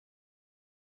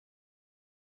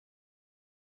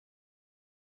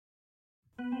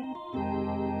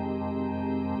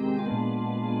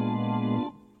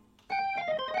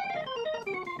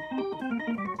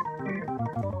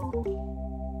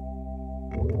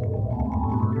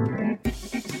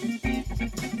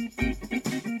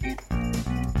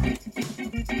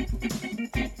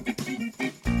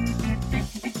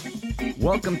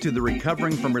Welcome to the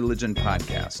Recovering from Religion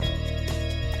podcast.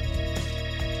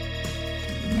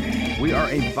 We are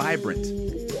a vibrant,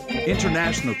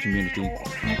 international community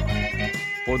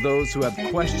for those who have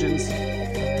questions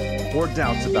or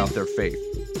doubts about their faith.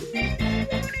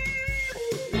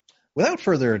 Without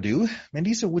further ado,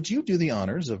 Mandisa, would you do the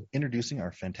honors of introducing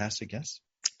our fantastic guests?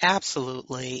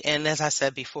 Absolutely. And as I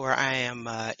said before,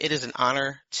 it is an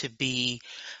honor to be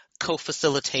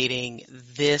co-facilitating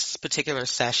this particular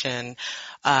session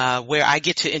where I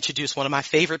get to introduce one of my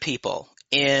favorite people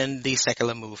in the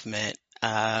secular movement,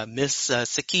 Miss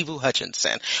Sikivu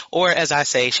Hutchinson, or as I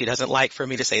say, she doesn't like for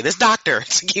me to say this, Dr.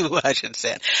 Sikivu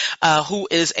Hutchinson, who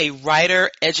is a writer,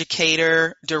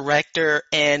 educator, director,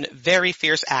 and very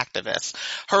fierce activist.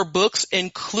 Her books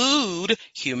include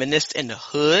Humanist in the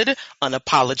Hood,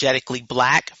 Unapologetically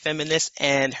Black, Feminist,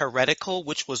 and Heretical,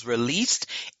 which was released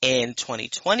in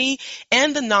 2020,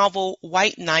 and the novel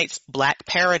White Knight's Black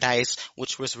Paradise,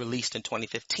 which was released in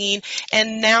 2015,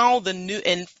 and now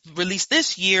released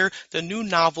this year, the new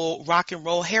novel Rock and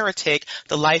Roll Heretic,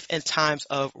 The Life and Times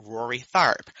of Rory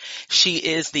Tharpe. She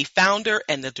is the founder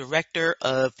and the director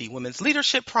of the Women's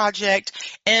Leadership Project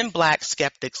and Black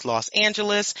Skeptics Los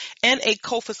Angeles, and a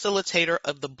co-facilitator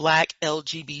of the Black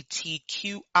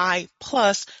LGBTQI+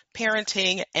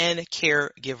 parenting and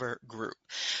caregiver group.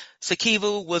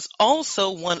 Sikivu was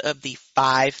also one of the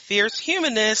 5 fierce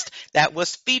humanists that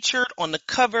was featured on the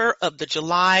cover of the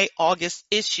July-August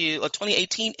issue, or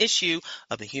 2018 issue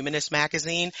of the Humanist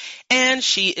magazine, and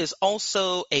she is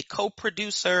also a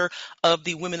co-producer of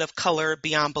the Women of Color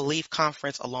Beyond Belief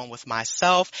conference along with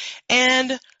myself,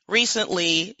 and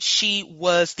recently, she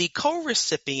was the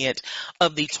co-recipient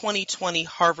of the 2020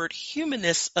 Harvard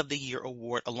Humanists of the Year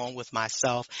Award along with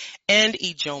myself and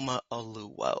Ijoma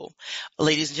Oluwo.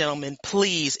 Ladies and gentlemen,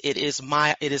 please, it is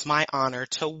my honor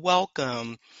to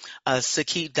welcome Dr.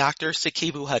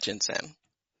 Sikivu Hutchinson.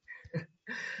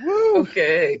 Woo!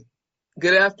 Okay.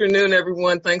 Good afternoon,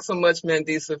 everyone. Thanks so much,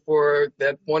 Mandisa, for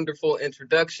that wonderful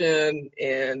introduction,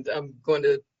 and I'm going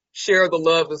to share the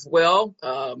love as well.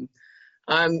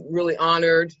 I'm really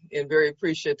honored and very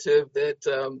appreciative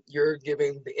that you're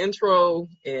giving the intro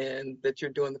and that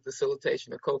you're doing the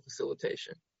facilitation or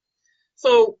co-facilitation.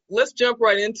 So let's jump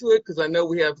right into it because I know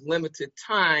we have limited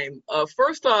time.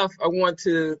 First off, I want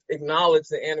to acknowledge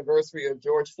the anniversary of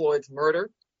George Floyd's murder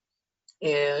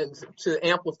and to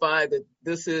amplify that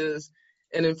this is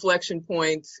an inflection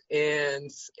point and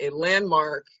a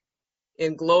landmark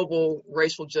in global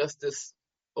racial justice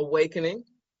awakening.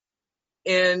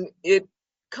 And it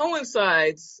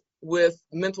coincides with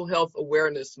Mental Health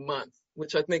Awareness Month,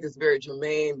 which I think is very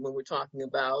germane when we're talking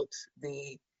about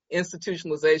the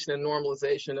institutionalization and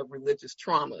normalization of religious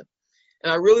trauma.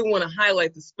 And I really want to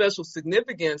highlight the special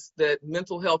significance that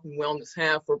mental health and wellness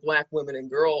have for Black women and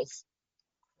girls,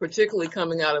 particularly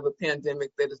coming out of a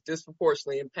pandemic that has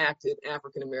disproportionately impacted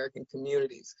African American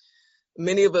communities.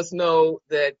 Many of us know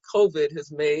that COVID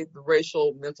has made the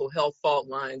racial mental health fault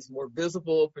lines more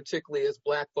visible, particularly as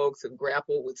Black folks have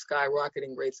grappled with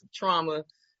skyrocketing rates of trauma,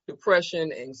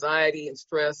 depression, anxiety, and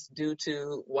stress due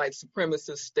to white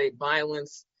supremacist state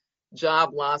violence, job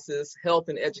losses, health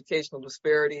and educational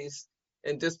disparities,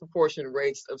 and disproportionate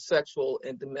rates of sexual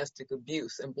and domestic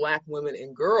abuse. And Black women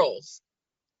and girls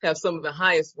have some of the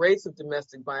highest rates of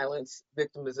domestic violence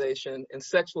victimization and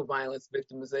sexual violence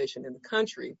victimization in the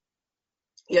country.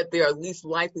 Yet they are least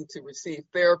likely to receive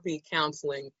therapy,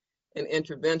 counseling, and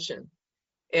intervention.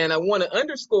 And I want to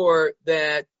underscore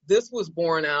that this was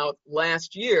borne out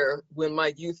last year when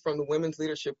my youth from the Women's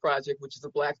Leadership Project, which is a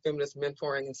Black feminist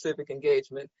mentoring and civic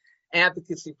engagement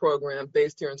advocacy program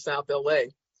based here in South LA,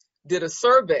 did a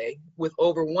survey with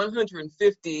over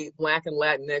 150 Black and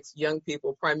Latinx young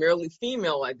people, primarily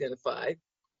female identified.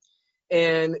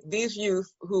 And these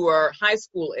youth who are high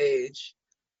school age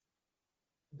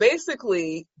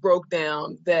basically broke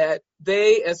down that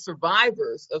they, as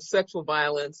survivors of sexual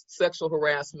violence, sexual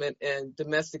harassment, and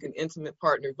domestic and intimate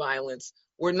partner violence,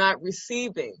 were not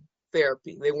receiving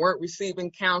therapy. They weren't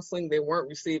receiving counseling. They weren't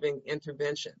receiving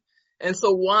intervention. And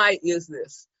so why is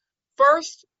this?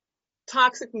 First,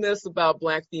 toxic myths about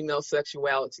Black female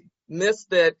sexuality, myths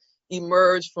that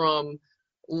emerge from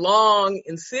long,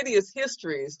 insidious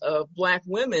histories of Black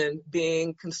women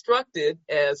being constructed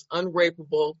as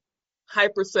unrapeable,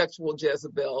 hypersexual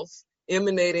Jezebels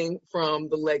emanating from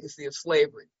the legacy of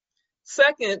slavery.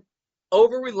 Second,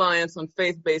 over-reliance on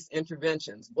faith-based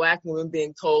interventions, Black women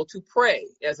being told to pray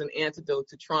as an antidote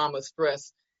to trauma,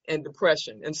 stress, and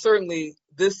depression. And certainly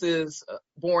this is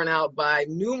borne out by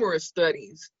numerous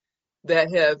studies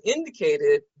that have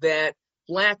indicated that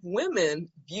Black women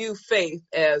view faith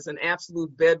as an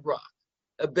absolute bedrock,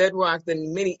 a bedrock that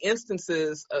in many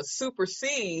instances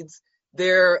supersedes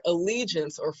their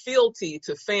allegiance or fealty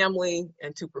to family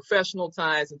and to professional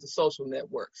ties and to social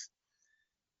networks.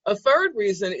 A third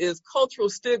reason is cultural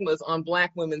stigmas on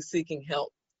Black women seeking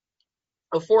help.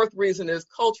 A fourth reason is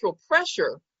cultural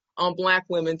pressure on Black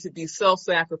women to be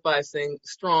self-sacrificing,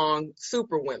 strong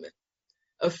superwomen.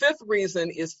 A fifth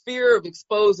reason is fear of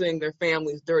exposing their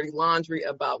family's dirty laundry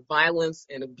about violence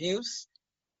and abuse.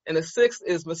 And a sixth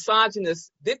is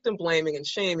misogynist victim blaming and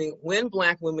shaming when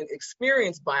Black women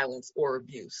experience violence or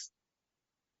abuse.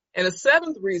 And a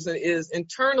seventh reason is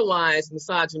internalized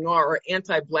misogynoir or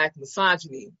anti-Black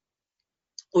misogyny,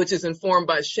 which is informed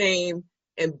by shame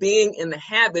and being in the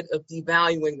habit of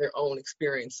devaluing their own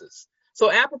experiences.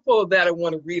 So apropos of that, I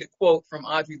want to read a quote from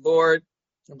Audre Lorde,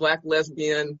 a Black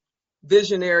lesbian,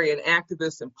 visionary and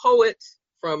activist and poet,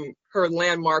 from her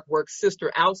landmark work,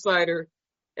 Sister Outsider.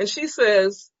 And she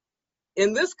says,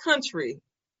 "In this country,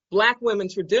 Black women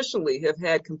traditionally have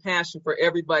had compassion for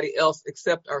everybody else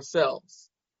except ourselves.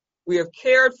 We have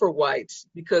cared for whites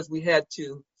because we had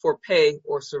to for pay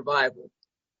or survival.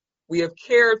 We have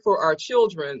cared for our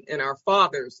children and our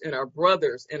fathers and our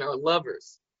brothers and our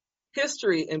lovers.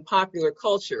 History and popular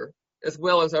culture, as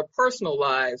well as our personal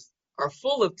lives, are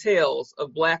full of tales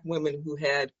of Black women who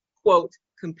had, quote,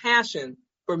 compassion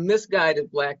for misguided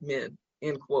Black men,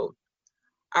 end quote.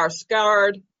 Our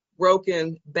scarred,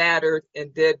 broken, battered,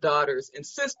 and dead daughters and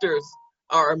sisters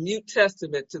are a mute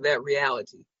testament to that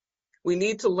reality. We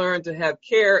need to learn to have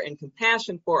care and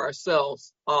compassion for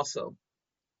ourselves also.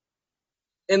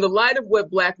 In the light of what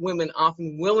Black women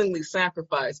often willingly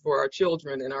sacrifice for our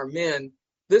children and our men,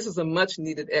 this is a much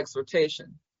needed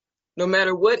exhortation. No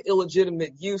matter what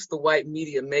illegitimate use the white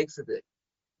media makes of it,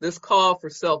 this call for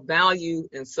self-value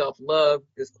and self-love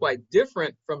is quite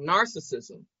different from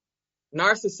narcissism.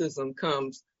 Narcissism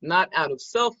comes not out of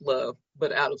self-love,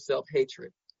 but out of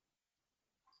self-hatred.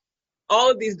 All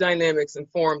of these dynamics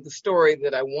inform the story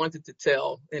that I wanted to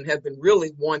tell and have been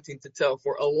really wanting to tell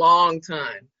for a long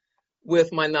time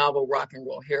with my novel, Rock and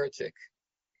Roll Heretic.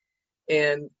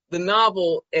 And the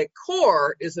novel at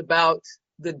core is about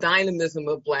the dynamism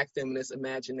of Black feminist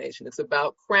imagination. It's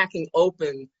about cracking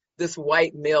open this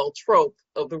white male trope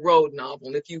of the road novel.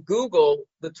 And if you Google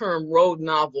the term road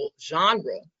novel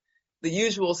genre, the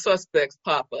usual suspects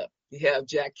pop up. You have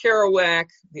Jack Kerouac,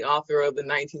 the author of the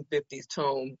 1950s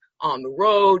tome On the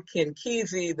Road, Ken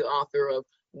Kesey, the author of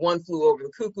One Flew Over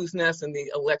the Cuckoo's Nest and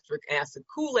the Electric Acid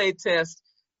Kool-Aid Test.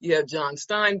 You have John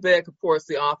Steinbeck, of course,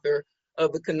 the author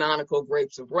of the canonical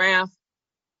Grapes of Wrath,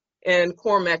 and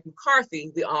Cormac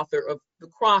McCarthy, the author of The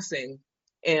Crossing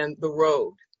and The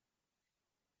Road.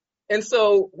 And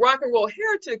so Rock and Roll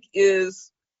Heretic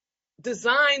is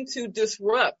designed to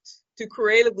disrupt, to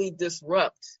creatively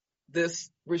disrupt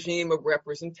this regime of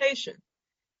representation.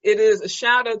 It is a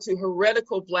shout out to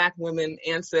heretical Black women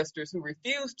ancestors who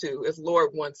refused to, as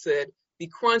Lorde once said, be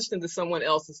crunched into someone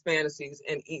else's fantasies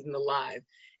and eaten alive.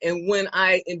 And when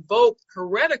I invoke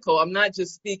heretical, I'm not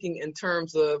just speaking in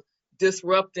terms of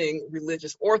disrupting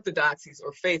religious orthodoxies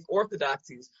or faith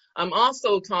orthodoxies. I'm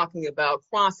also talking about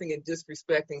crossing and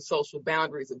disrespecting social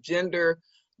boundaries of gender,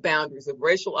 boundaries of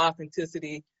racial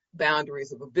authenticity,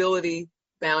 boundaries of ability,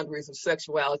 boundaries of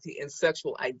sexuality and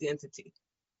sexual identity.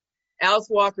 Alice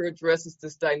Walker addresses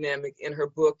this dynamic in her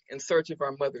book, In Search of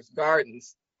Our Mother's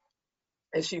Gardens,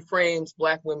 and she frames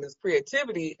Black women's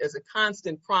creativity as a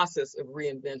constant process of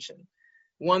reinvention,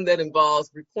 one that involves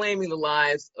reclaiming the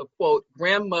lives of, quote,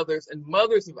 grandmothers and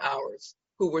mothers of ours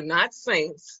who were not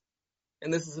saints.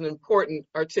 And this is an important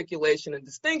articulation and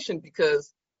distinction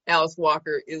because Alice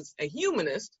Walker is a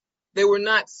humanist. They were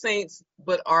not saints,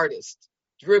 but artists,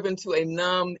 driven to a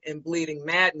numb and bleeding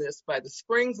madness by the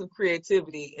springs of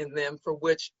creativity in them for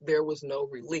which there was no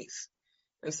release.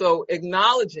 And so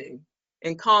acknowledging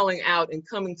and calling out and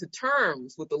coming to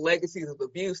terms with the legacies of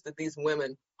abuse that these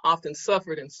women often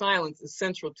suffered in silence is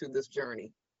central to this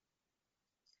journey.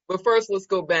 But first, let's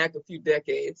go back a few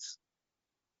decades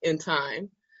in time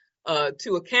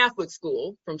to a Catholic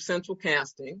school from Central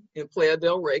Casting in Playa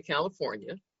del Rey,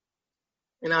 California.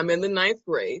 And I'm in the 9th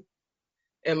grade,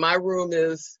 and my room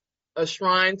is a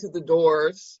shrine to the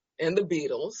Doors and the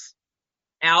Beatles,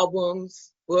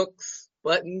 albums, books,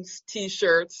 buttons,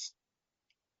 t-shirts.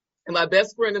 And my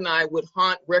best friend and I would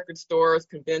haunt record stores,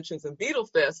 conventions, and Beatle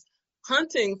fests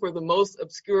hunting for the most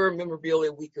obscure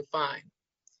memorabilia we could find.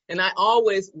 And I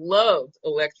always loved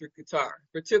electric guitar,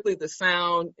 particularly the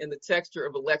sound and the texture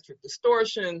of electric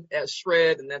distortion as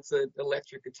shred, and that's an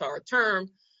electric guitar term,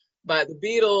 by the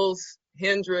Beatles,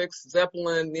 Hendrix,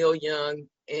 Zeppelin, Neil Young,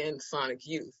 and Sonic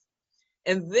Youth.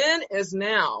 And then as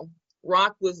now,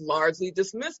 rock was largely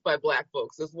dismissed by Black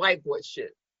folks as white boy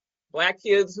shit. Black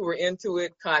kids who were into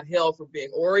it caught hell for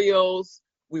being Oreos.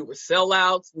 We were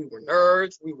sellouts, we were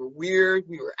nerds, we were weird,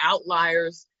 we were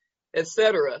outliers,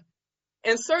 etc.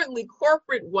 And certainly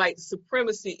corporate white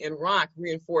supremacy in rock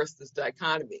reinforced this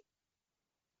dichotomy.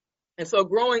 And so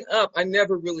growing up, I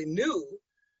never really knew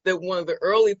that one of the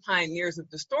early pioneers of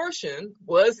distortion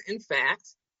was, in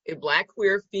fact, a Black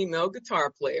queer female guitar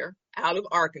player out of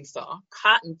Arkansas,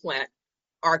 Cotton Plant,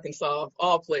 Arkansas, of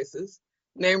all places,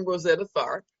 named Rosetta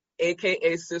Tharpe,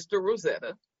 aka Sister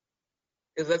Rosetta.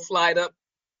 Is that slide up,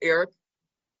 Eric?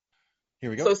 Here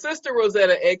we go. So Sister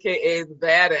Rosetta, aka the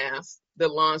badass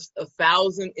that launched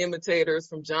 1,000 imitators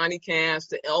from Johnny Cash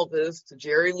to Elvis to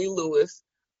Jerry Lee Lewis,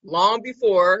 long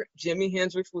before Jimi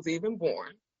Hendrix was even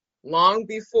born, long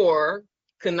before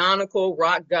canonical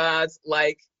rock gods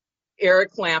like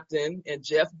Eric Clapton and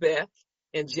Jeff Beck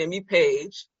and Jimmy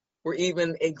Page were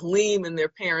even a gleam in their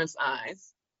parents'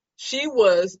 eyes. She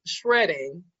was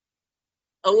shredding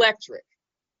electric.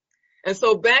 And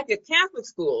so back at Catholic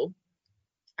school,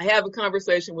 I have a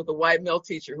conversation with a white male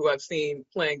teacher who I've seen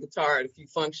playing guitar at a few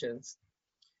functions.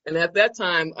 And at that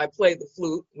time, I played the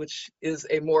flute, which is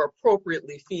a more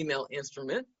appropriately female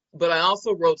instrument. But I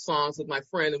also wrote songs with my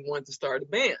friend and wanted to start a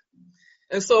band.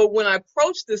 And so when I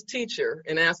approached this teacher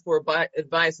and asked for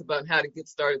advice about how to get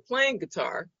started playing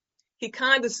guitar, he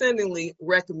condescendingly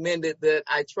recommended that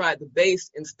I try the bass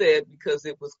instead because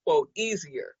it was, quote,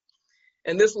 easier.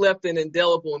 And this left an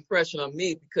indelible impression on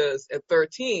me because at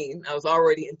 13, I was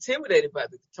already intimidated by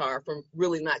the guitar from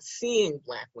really not seeing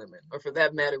Black women, or for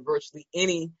that matter, virtually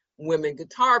any women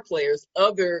guitar players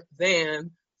other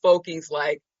than folkies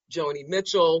like Joni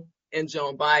Mitchell and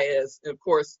Joan Baez. And of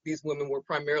course, these women were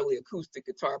primarily acoustic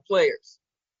guitar players.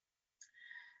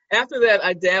 After that,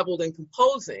 I dabbled in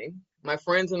composing. My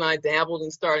friends and I dabbled in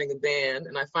starting a band,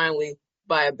 and I finally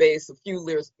buy a bass a few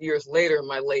years later in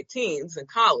my late teens in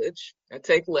college. I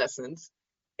take lessons,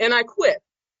 and I quit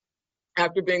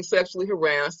after being sexually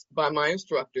harassed by my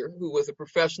instructor, who was a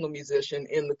professional musician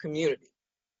in the community.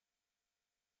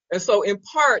 And so in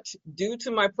part, due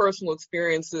to my personal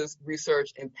experiences,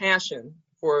 research, and passion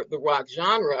for the rock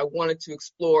genre, I wanted to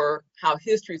explore how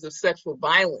histories of sexual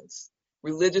violence,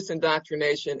 religious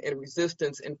indoctrination, and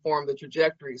resistance inform the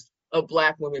trajectories of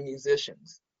Black women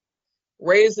musicians.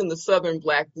 Raised in the Southern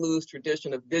Black blues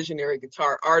tradition of visionary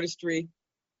guitar artistry,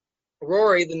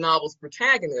 Rory, the novel's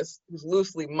protagonist, who's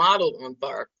loosely modeled on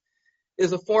Tharpe,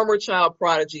 is a former child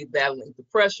prodigy battling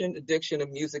depression, addiction,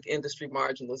 and music industry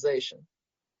marginalization.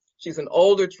 She's an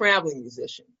older traveling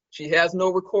musician. She has no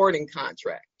recording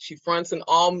contract. She fronts an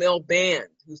all-male band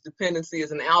whose dependency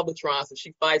is an albatross as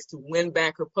she fights to win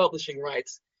back her publishing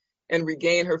rights and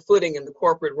regain her footing in the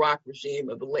corporate rock regime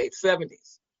of the late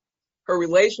 70s. Her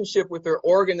relationship with her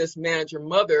organist manager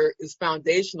mother is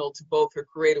foundational to both her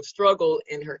creative struggle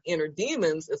and her inner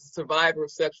demons as a survivor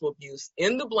of sexual abuse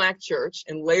in the Black church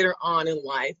and later on in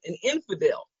life, an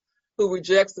infidel who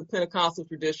rejects the Pentecostal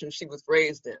tradition she was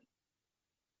raised in.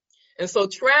 And so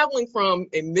traveling from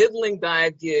a middling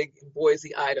dive gig in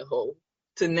Boise, Idaho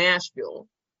to Nashville,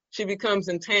 she becomes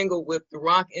entangled with the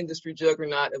rock industry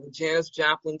juggernaut of a Janis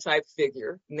Joplin type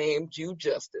figure named Jude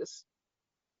Justice.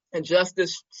 And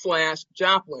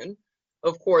Justice/Joplin,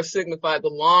 of course, signified the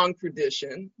long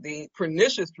tradition, the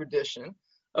pernicious tradition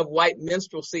of white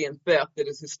minstrelsy and theft that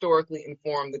has historically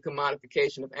informed the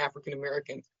commodification of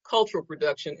African-American cultural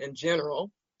production in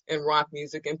general and rock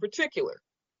music in particular.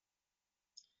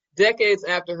 Decades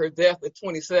after her death at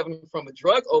 27 from a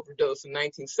drug overdose in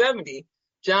 1970,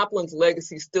 Joplin's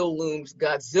legacy still looms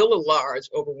Godzilla large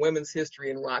over women's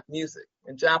history in rock music.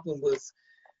 And Joplin was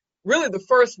really the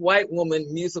first white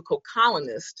woman musical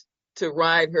colonist to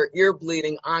ride her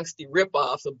ear-bleeding, angsty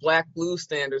ripoffs of Black blues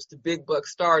standards to big buck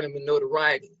stardom and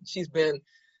notoriety. She's been,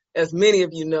 as many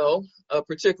of you know,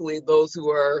 particularly those who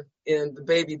are in the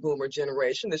baby boomer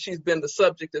generation, that she's been the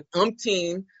subject of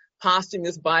umpteen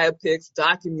posthumous biopics,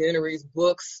 documentaries,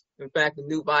 books. In fact, a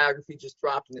new biography just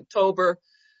dropped in October,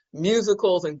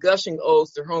 musicals, and gushing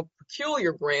odes to her own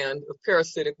peculiar brand of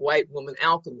parasitic white woman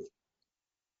alchemy.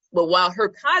 But while her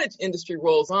cottage industry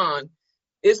rolls on,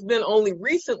 it's been only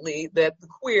recently that the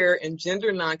queer and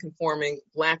gender nonconforming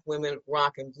Black women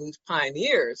rock and blues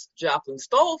pioneers Joplin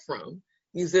stole from,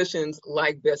 musicians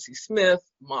like Bessie Smith,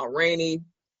 Ma Rainey,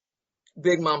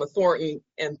 Big Mama Thornton,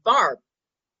 and Tharp,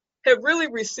 have really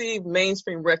received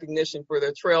mainstream recognition for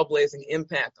their trailblazing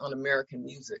impact on American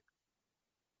music.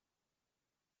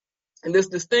 And this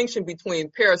distinction between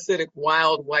parasitic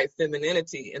wild white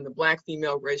femininity and the Black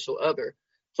female racial other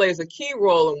plays a key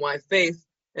role in why faith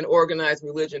and organized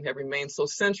religion have remained so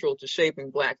central to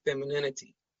shaping Black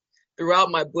femininity.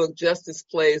 Throughout my book, Justice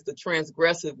plays the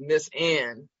transgressive Miss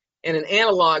Anne, and an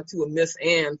analog to a Miss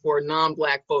Anne for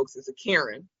non-Black folks is a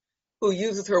Karen, who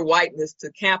uses her whiteness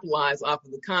to capitalize off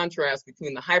of the contrast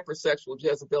between the hypersexual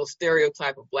Jezebel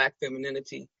stereotype of Black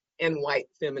femininity and white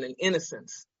feminine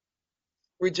innocence.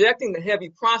 Rejecting the heavy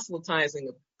proselytizing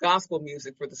of gospel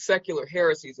music for the secular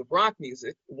heresies of rock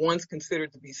music, once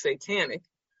considered to be satanic,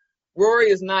 Rory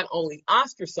is not only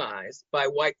ostracized by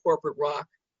white corporate rock,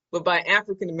 but by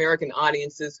African American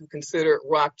audiences who consider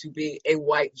rock to be a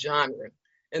white genre.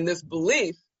 And this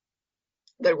belief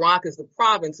that rock is the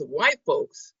province of white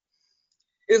folks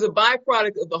is a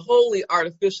byproduct of the wholly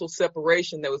artificial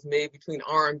separation that was made between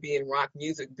R&B and rock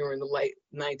music during the late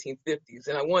 1950s.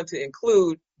 And I want to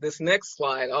include this next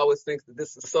slide. I always think that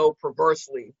this is so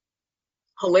perversely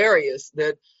hilarious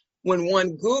that when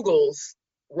one Googles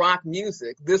rock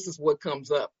music, this is what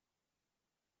comes up.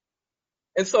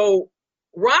 And so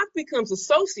rock becomes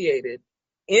associated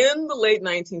in the late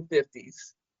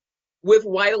 1950s with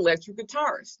white electric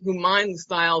guitarists who mined the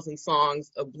styles and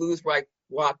songs of blues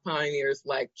rock pioneers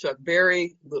like Chuck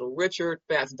Berry, Little Richard,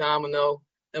 Fats Domino,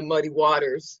 and Muddy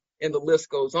Waters, and the list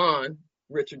goes on,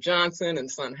 Richard Johnson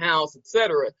and Son House,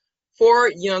 etc.,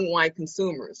 for young white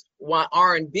consumers, while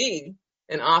R&B,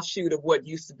 an offshoot of what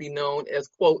used to be known as,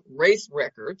 quote, race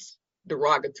records,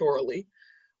 derogatorily,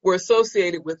 were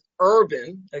associated with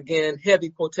urban, again, heavy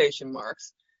quotation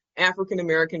marks,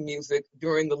 African-American music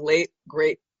during the late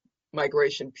Great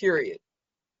Migration period.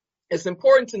 It's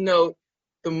important to note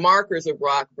the markers of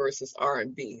rock versus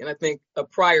R&B. And I think a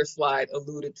prior slide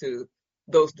alluded to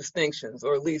those distinctions,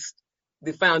 or at least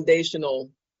the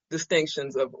foundational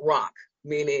distinctions of rock,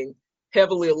 meaning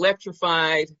heavily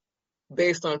electrified,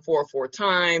 based on 4/4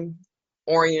 time,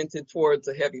 oriented towards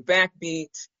a heavy backbeat,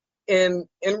 and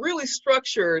really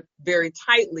structured very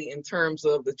tightly in terms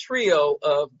of the trio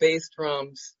of bass,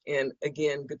 drums, and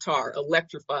again, guitar,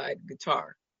 electrified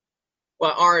guitar.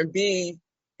 While R&B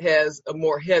has a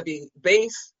more heavy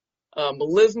bass,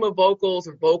 melisma vocals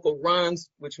or vocal runs,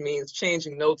 which means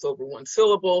changing notes over one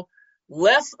syllable,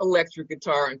 less electric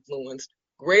guitar influenced,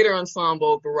 greater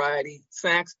ensemble variety,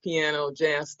 sax, piano,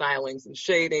 jazz stylings and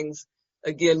shadings,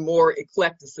 again, more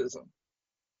eclecticism.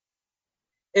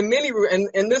 And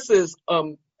this is,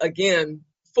 again,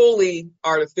 fully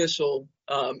artificial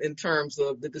in terms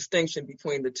of the distinction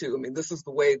between the two. I mean, this is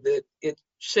the way that it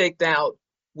shaked out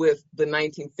with the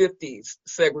 1950s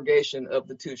segregation of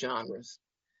the two genres.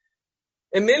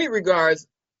 In many regards,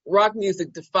 rock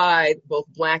music defied both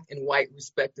Black and white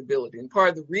respectability. And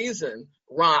part of the reason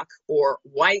rock, or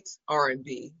white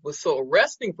R&B, was so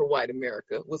arresting for white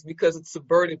America was because it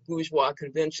subverted bourgeois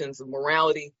conventions of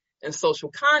morality and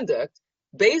social conduct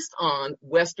based on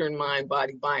Western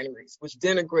mind-body binaries, which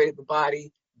denigrated the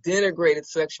body, denigrated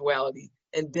sexuality,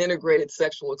 and denigrated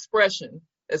sexual expression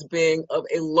as being of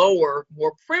a lower,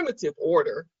 more primitive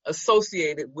order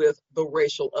associated with the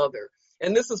racial other.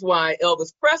 And this is why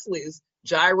Elvis Presley's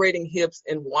gyrating hips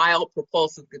and wild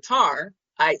propulsive guitar,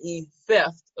 i.e.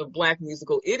 theft of Black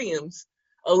musical idioms,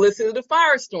 elicited a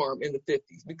firestorm in the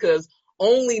 50s, because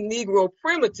only Negro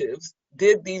primitives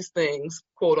did these things,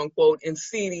 quote unquote, in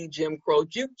seedy Jim Crow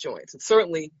juke joints. It's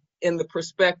certainly in the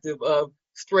perspective of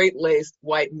straight-laced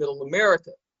white middle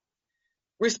America.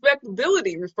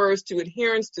 Respectability refers to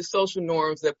adherence to social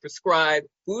norms that prescribe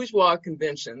bourgeois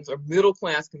conventions or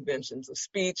middle-class conventions of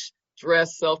speech,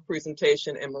 dress,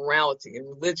 self-presentation, and morality, and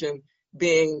religion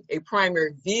being a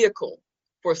primary vehicle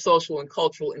for social and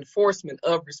cultural enforcement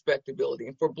of respectability.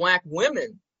 And for Black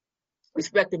women,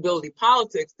 respectability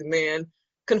politics demand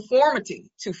conformity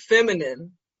to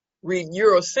feminine, read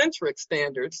Eurocentric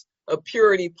standards of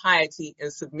purity, piety,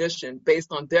 and submission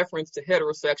based on deference to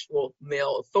heterosexual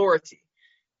male authority.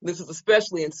 This is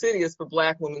especially insidious for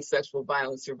Black women sexual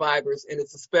violence survivors, and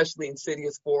it's especially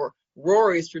insidious for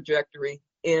Rory's trajectory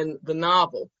in the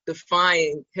novel,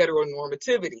 defying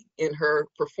heteronormativity in her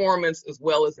performance as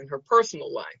well as in her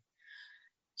personal life.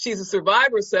 She's a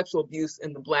survivor of sexual abuse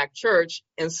in the Black church,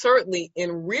 and certainly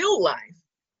in real life,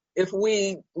 if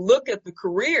we look at the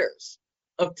careers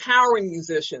of towering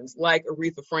musicians like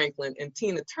Aretha Franklin and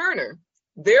Tina Turner,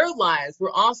 their lives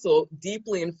were also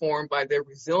deeply informed by their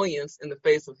resilience in the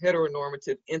face of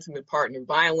heteronormative intimate partner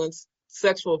violence,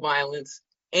 sexual violence,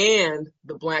 and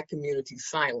the Black community's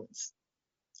silence.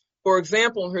 For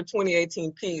example, in her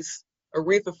 2018 piece,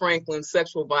 Aretha Franklin's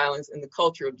Sexual Violence in the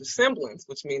Culture of Dissemblance,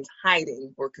 which means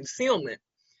hiding or concealment,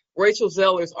 Rachel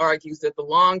Zellers argues that the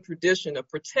long tradition of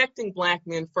protecting Black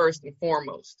men first and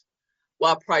foremost,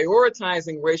 while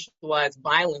prioritizing racialized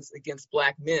violence against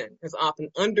Black men, has often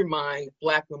undermined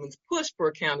Black women's push for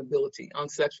accountability on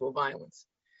sexual violence.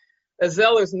 As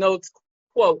Zellers notes,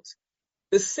 quote,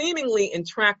 "The seemingly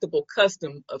intractable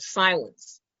custom of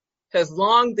silence has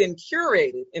long been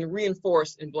curated and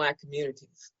reinforced in Black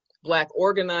communities, Black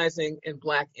organizing, and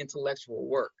Black intellectual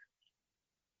work.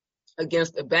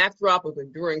 Against a backdrop of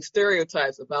enduring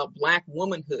stereotypes about Black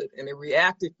womanhood and a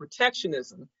reactive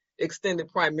protectionism extended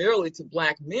primarily to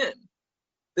Black men,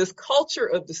 this culture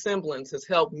of dissemblance has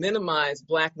helped minimize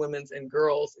Black women's and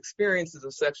girls' experiences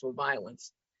of sexual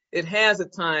violence. It has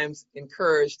at times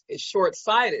encouraged a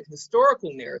short-sighted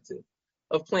historical narrative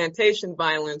of plantation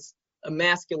violence,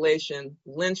 emasculation,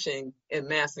 lynching, and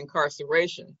mass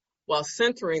incarceration, while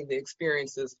centering the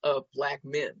experiences of Black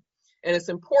men." And it's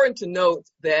important to note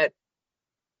that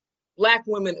Black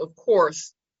women, of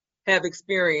course, have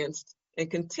experienced and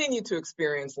continue to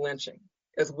experience lynching,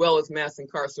 as well as mass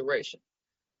incarceration.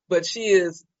 But she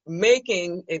is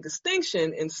making a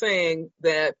distinction in saying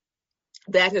that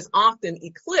that has often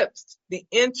eclipsed the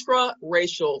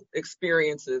intra-racial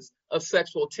experiences of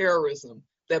sexual terrorism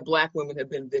that Black women have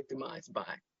been victimized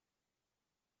by.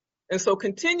 And so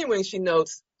continuing, she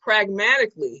notes,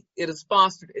 pragmatically, it has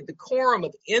fostered a decorum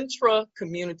of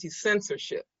intra-community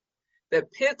censorship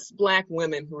that pits Black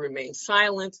women who remain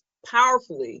silent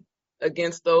powerfully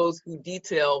against those who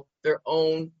detail their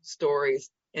own stories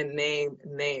and name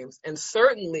names. And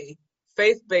certainly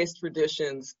faith-based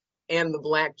traditions and the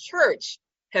Black church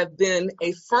have been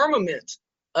a firmament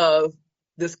of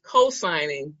this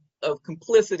co-signing of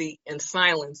complicity and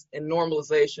silence and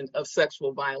normalization of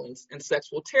sexual violence and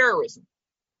sexual terrorism.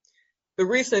 The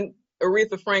recent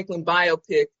Aretha Franklin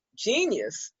biopic,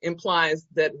 Genius, implies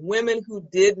that women who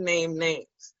did name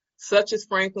names, such as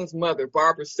Franklin's mother,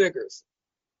 Barbara Siggers,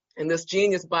 and this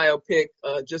Genius biopic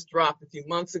just dropped a few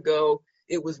months ago.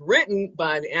 It was written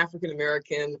by the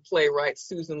African-American playwright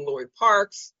Susan Lloyd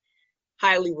Parks,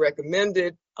 highly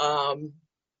recommended.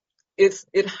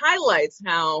 It highlights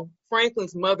how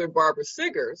Franklin's mother, Barbara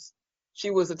Siggers, she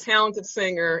was a talented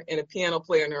singer and a piano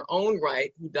player in her own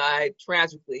right, who died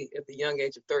tragically at the young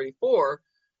age of 34,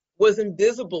 was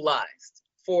invisibilized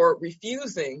for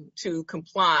refusing to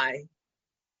comply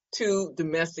to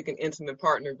domestic and intimate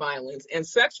partner violence and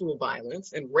sexual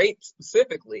violence and rape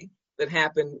specifically that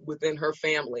happened within her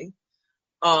family.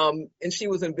 And she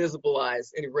was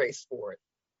invisibilized and erased for it.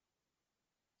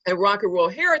 And Rock and Roll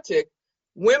Heretic,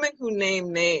 women who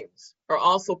name names are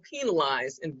also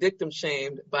penalized and victim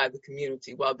shamed by the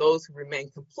community, while those who remain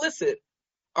complicit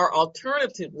are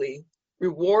alternatively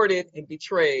rewarded and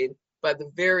betrayed by the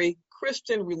very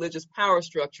Christian religious power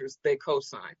structures they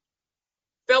co-sign.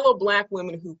 Fellow Black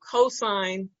women who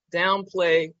co-sign,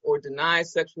 downplay, or deny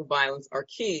sexual violence are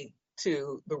key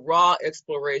to the raw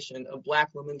exploration of Black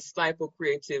women's stifled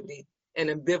creativity and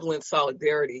ambivalent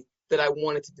solidarity that I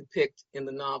wanted to depict in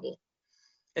the novel.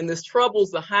 And this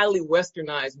troubles the highly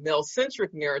westernized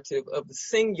male-centric narrative of the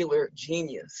singular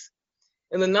genius.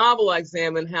 In the novel, I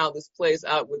examine how this plays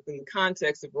out within the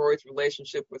context of Rory's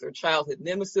relationship with her childhood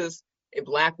nemesis, a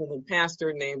Black woman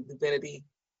pastor named Divinity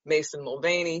Mason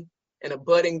Mulvaney, and a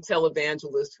budding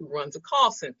televangelist who runs a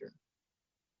call center.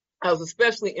 I was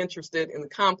especially interested in the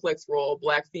complex role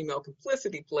Black female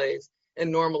complicity plays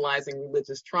in normalizing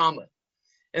religious trauma.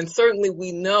 And certainly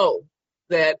we know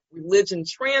that religion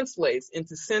translates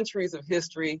into centuries of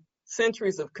history,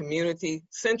 centuries of community,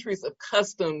 centuries of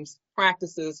customs,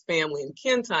 practices, family, and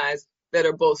kin ties that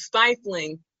are both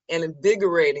stifling and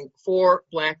invigorating for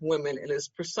Black women. And it's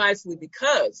precisely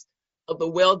because of the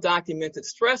well-documented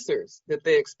stressors that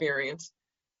they experience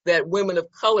that women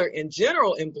of color in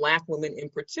general and Black women in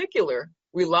particular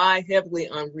rely heavily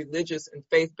on religious and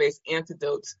faith-based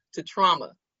antidotes to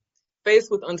trauma.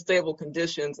 Faced with unstable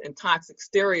conditions and toxic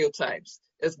stereotypes,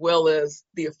 as well as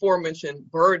the aforementioned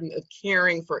burden of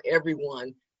caring for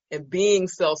everyone and being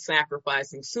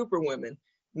self-sacrificing superwomen,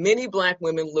 many Black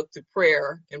women look to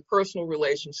prayer and personal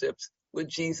relationships with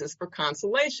Jesus for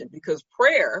consolation, because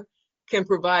prayer can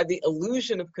provide the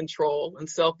illusion of control and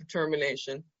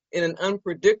self-determination in an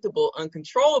unpredictable,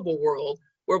 uncontrollable world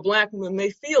where Black women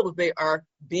may feel that they are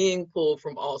being pulled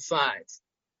from all sides.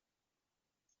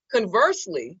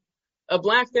 Conversely, a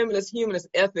Black feminist humanist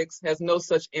ethics has no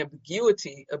such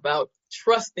ambiguity about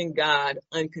trusting God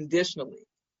unconditionally.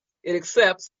 It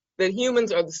accepts that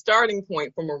humans are the starting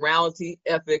point for morality,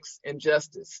 ethics, and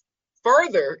justice.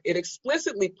 Further, it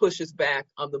explicitly pushes back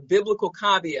on the biblical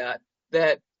caveat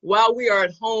that while we are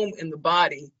at home in the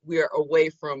body, we are away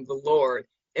from the Lord,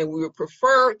 and we would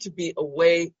prefer to be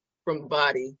away from the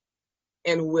body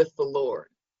and with the Lord.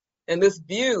 And this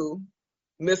view,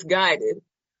 misguided,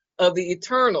 of the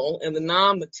eternal and the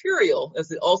non-material as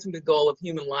the ultimate goal of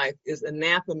human life is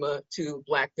anathema to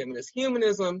Black feminist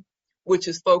humanism, which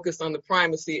is focused on the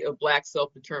primacy of Black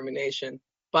self-determination,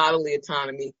 bodily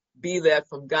autonomy, be that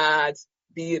from gods,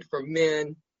 be it from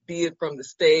men, be it from the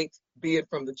state, be it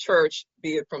from the church,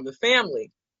 be it from the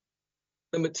family.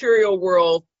 The material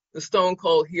world, the stone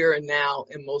cold here and now,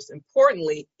 and most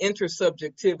importantly,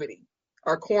 intersubjectivity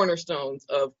are cornerstones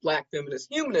of Black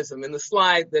feminist humanism. And the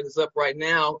slide that is up right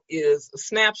now is a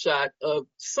snapshot of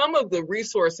some of the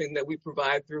resourcing that we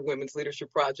provide through Women's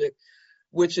Leadership Project,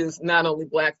 which is not only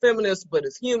Black feminist, but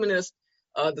is humanist.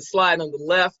 The slide on the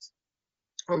left,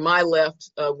 or my left,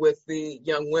 with the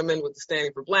young women with the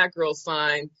Standing for Black Girls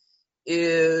sign,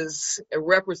 is a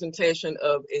representation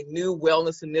of a new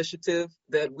wellness initiative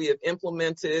that we have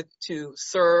implemented to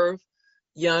serve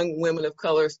young women of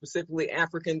color, specifically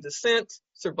African descent,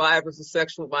 survivors of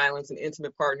sexual violence and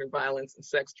intimate partner violence and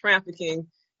sex trafficking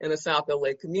in the South LA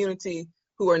community,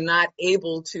 who are not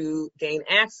able to gain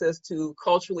access to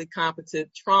culturally competent,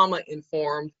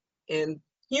 trauma-informed, and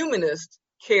humanist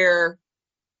care,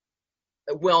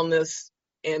 wellness,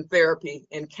 and therapy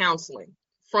and counseling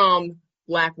from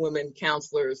Black women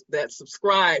counselors that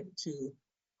subscribe to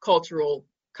cultural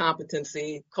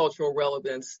competency, cultural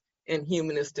relevance, and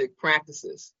humanistic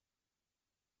practices.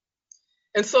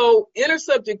 And so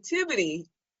intersubjectivity,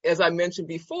 as I mentioned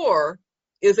before,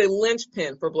 is a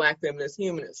linchpin for Black feminist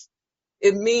humanists.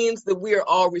 It means that we are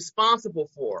all responsible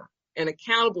for and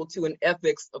accountable to an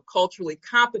ethics of culturally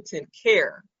competent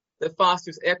care that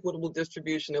fosters equitable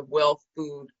distribution of wealth,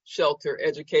 food, shelter,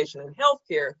 education, and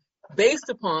healthcare based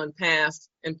upon past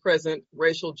and present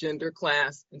racial, gender,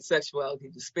 class, and sexuality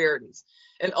disparities.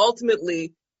 And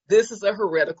ultimately, this is a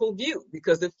heretical view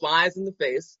because it flies in the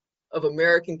face of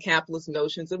American capitalist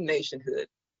notions of nationhood.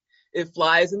 It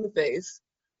flies in the face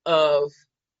of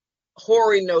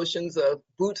hoary notions of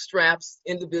bootstraps,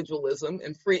 individualism,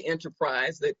 and free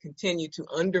enterprise that continue to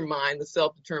undermine the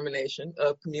self-determination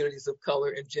of communities of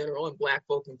color in general and Black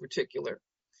folk in particular.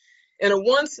 In a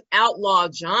once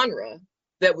outlawed genre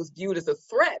that was viewed as a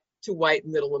threat to white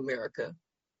middle America,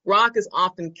 rock is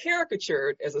often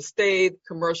caricatured as a staid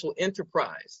commercial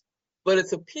enterprise, but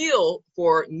its appeal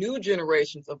for new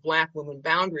generations of Black women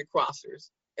boundary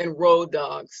crossers and road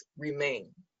dogs remain.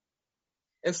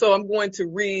 And so I'm going to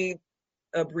read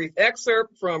a brief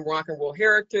excerpt from Rock and Roll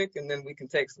Heretic, and then we can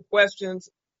take some questions.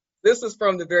 This is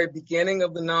from the very beginning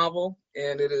of the novel,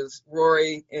 and it is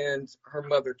Rory and her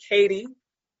mother, Katie,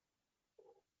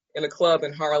 in a club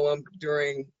in Harlem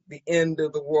during the end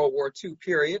of the World War II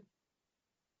period.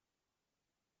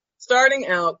 Starting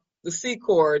out, the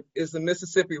Secord is the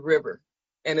Mississippi River,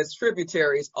 and its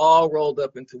tributaries all rolled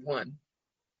up into one.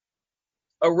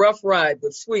 A rough ride,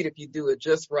 but sweet if you do it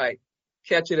just right.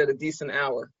 Catch it at a decent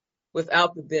hour,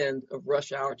 without the bend of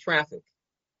rush hour traffic.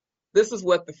 This is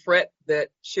what the fret that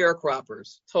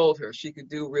sharecroppers told her she could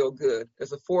do real good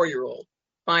as a 4-year-old,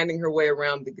 finding her way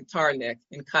around the Guitar Neck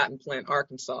in Cotton Plant,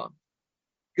 Arkansas.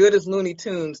 Good as Looney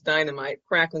Tunes dynamite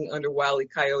crackling under Wile E.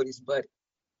 Coyote's butt.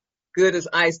 Good as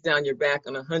ice down your back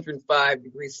on a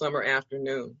 105-degree summer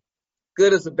afternoon.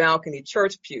 Good as a balcony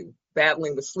church pew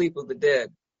battling the sleep of the dead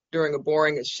during a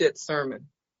boring as shit sermon.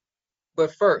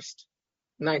 But first,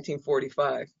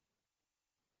 1945.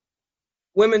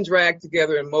 Women dragged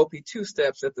together in mopey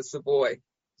two-steps at the Savoy,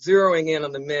 zeroing in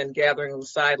on the men gathering on the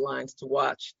sidelines to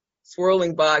watch,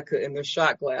 swirling vodka in their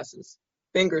shot glasses,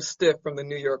 fingers stiff from the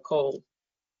New York cold.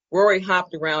 Rory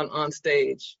hopped around on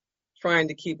stage, trying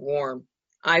to keep warm,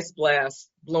 ice blasts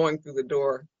blowing through the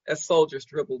door as soldiers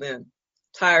dribbled in,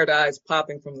 tired eyes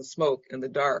popping from the smoke in the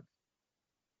dark.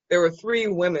 There were 3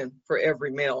 women for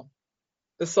every male.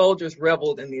 The soldiers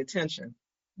reveled in the attention,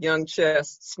 young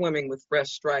chests swimming with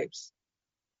fresh stripes.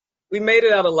 We made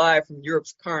it out alive from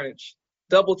Europe's carnage.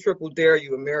 Double, triple dare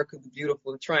you, America the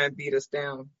Beautiful, to try and beat us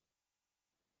down.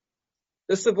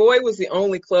 The Savoy was the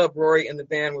only club Rory and the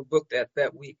band were booked at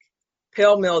that week.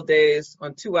 Pell-mell days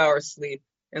on 2 hours sleep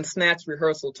and snatched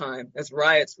rehearsal time as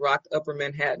riots rocked Upper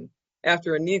Manhattan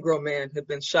after a Negro man had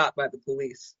been shot by the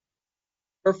police.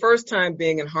 Her first time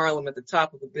being in Harlem at the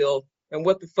top of the bill, and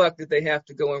what the fuck did they have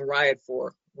to go and riot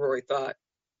for, Rory thought.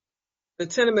 The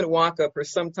tenement walk-up her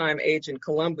sometime agent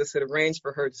Columbus had arranged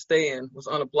for her to stay in was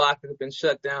on a block that had been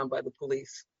shut down by the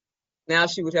police. Now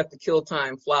she would have to kill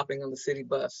time flopping on the city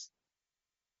bus.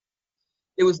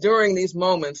 It was during these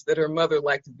moments that her mother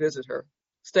liked to visit her,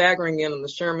 staggering in on the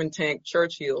Sherman tank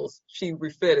church heels she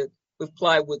refitted with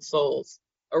plywood soles,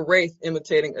 a wraith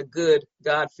imitating a good,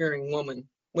 God-fearing woman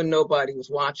when nobody was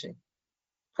watching.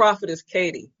 Prophetess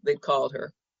Katie, they called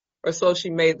her, or so she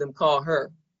made them call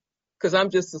her, because I'm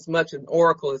just as much an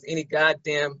oracle as any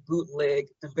goddamn bootleg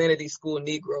divinity school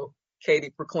Negro, Katie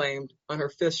proclaimed on her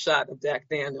fifth shot of Jack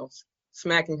Daniels,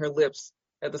 smacking her lips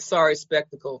at the sorry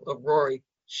spectacle of Rory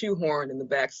shoehorned in the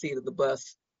back seat of the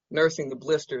bus, nursing the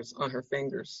blisters on her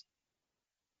fingers.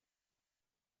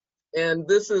 And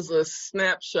this is a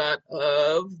snapshot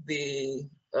of the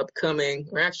upcoming,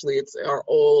 or actually it's our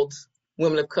old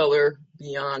Women of Color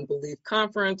Beyond Belief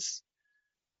Conference,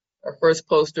 our first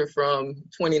poster from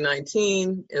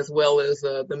 2019, as well as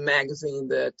the magazine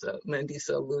that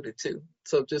Mandisa alluded to.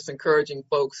 So just encouraging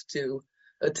folks to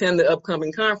attend the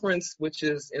upcoming conference, which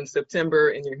is in September,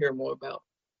 and you'll hear more about.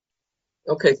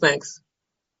 Okay, thanks.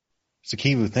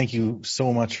 Sikivu, thank you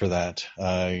so much for that.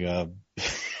 I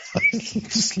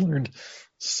just learned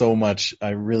so much. I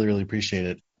really, really appreciate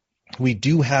it. We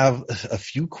do have a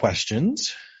few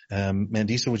questions.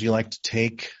 Mandisa, would you like to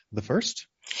take the first?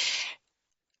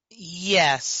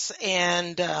 Yes,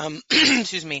 and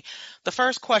excuse me. The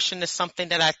first question is something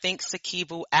that I think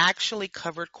Sikivu actually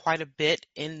covered quite a bit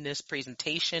in this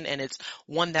presentation, and it's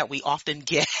one that we often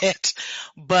get.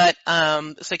 But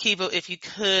Sikivu, if you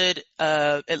could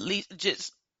at least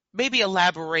just maybe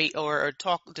elaborate or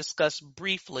discuss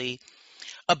briefly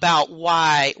about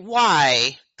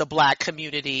why the Black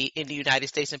community in the United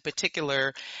States in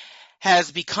particular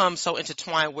has become so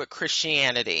intertwined with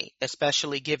Christianity,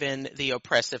 especially given the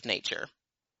oppressive nature?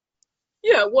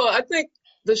 Yeah, well, I think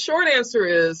the short answer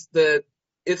is that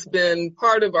it's been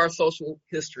part of our social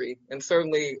history and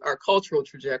certainly our cultural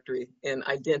trajectory and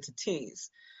identities.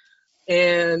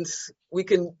 And we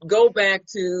can go back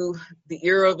to the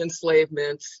era of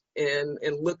enslavement and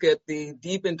look at the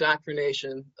deep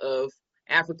indoctrination of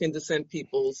African descent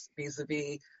peoples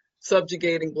vis-a-vis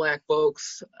subjugating Black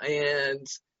folks and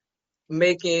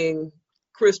making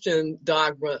Christian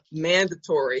dogma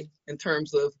mandatory in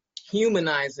terms of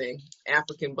humanizing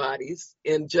African bodies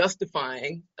and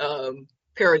justifying,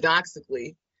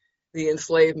 paradoxically, the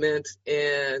enslavement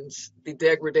and the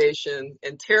degradation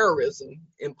and terrorism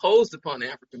imposed upon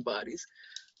African bodies.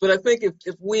 But I think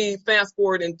if we fast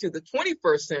forward into the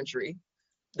 21st century,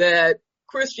 that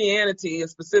Christianity, and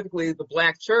specifically the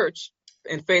Black church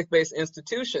and faith-based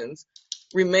institutions,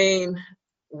 remain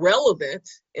relevant,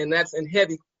 and that's in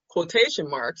heavy quotation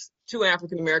marks, to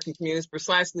African American communities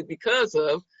precisely because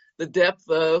of the depth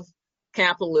of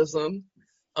capitalism,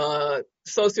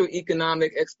 socioeconomic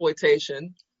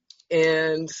exploitation,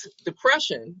 and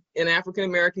depression in African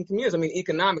American communities. I mean,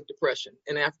 economic depression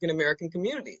in African American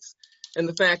communities. And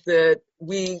the fact that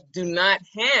we do not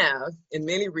have, in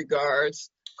many regards,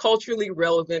 culturally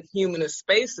relevant humanist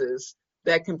spaces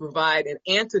that can provide an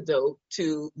antidote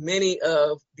to many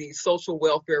of the social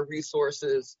welfare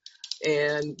resources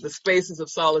and the spaces of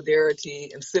solidarity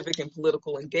and civic and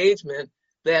political engagement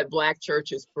that Black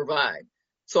churches provide.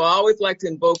 So I always like to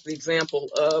invoke the example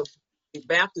of the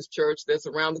Baptist church that's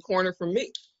around the corner from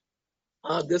me.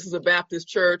 This is a Baptist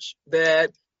church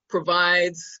that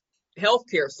provides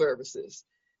healthcare services.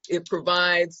 It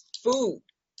provides food.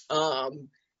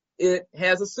 It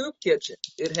has a soup kitchen.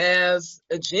 It has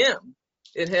a gym.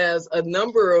 It has a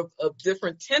number of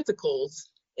different tentacles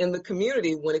in the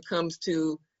community when it comes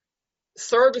to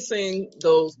servicing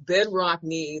those bedrock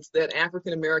needs that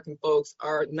African American folks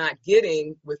are not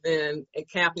getting within a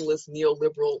capitalist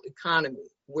neoliberal economy,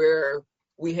 where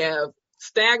we have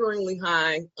staggeringly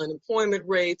high unemployment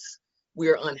rates, we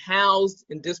are unhoused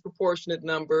in disproportionate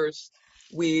numbers,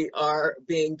 we are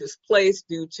being displaced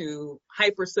due to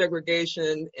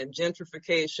hyper-segregation and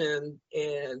gentrification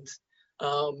and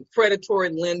predatory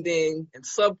lending and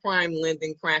subprime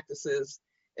lending practices.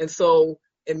 And so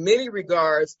in many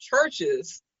regards,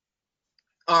 churches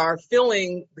are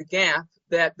filling the gap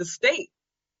that the state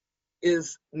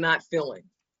is not filling.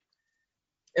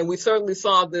 And we certainly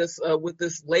saw this with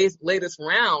this latest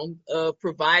round of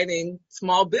providing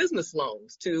small business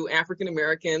loans to African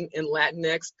American and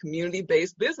Latinx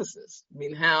community-based businesses. I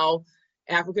mean, how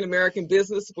African American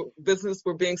business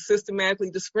were being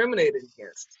systematically discriminated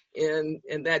against in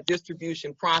that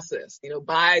distribution process,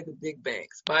 by the big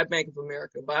banks, by Bank of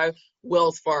America, by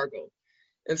Wells Fargo.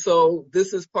 And so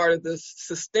this is part of this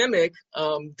systemic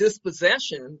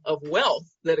dispossession of wealth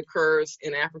that occurs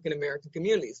in African American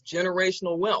communities,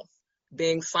 generational wealth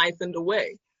being siphoned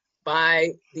away by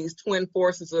these twin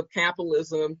forces of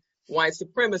capitalism, white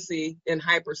supremacy, and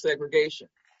hyper-segregation.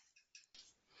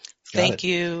 Thank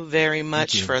you very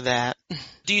much for that.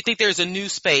 Do you think there's a new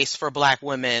space for Black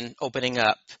women opening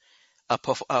up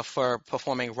for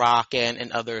performing rock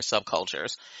and other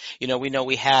subcultures. We know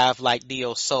we have like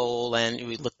neo soul, and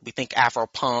we think Afro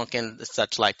punk and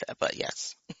such like that. But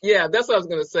yes. Yeah, that's what I was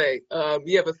going to say.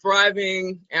 You have a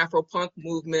thriving Afro punk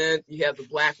movement. You have the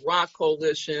Black Rock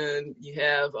Coalition. You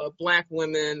have Black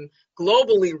women,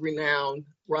 globally renowned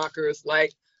rockers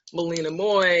like Melina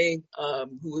Moy,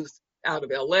 who's out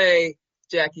of LA,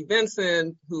 Jackie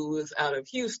Vincent, who is out of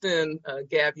Houston,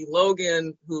 Gabby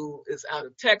Logan, who is out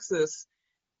of Texas.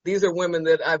 These are women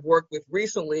that I've worked with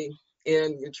recently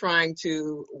in trying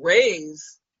to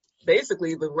raise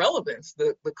basically the relevance,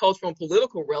 the cultural and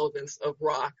political relevance of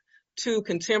rock to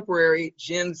contemporary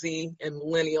Gen Z and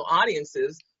millennial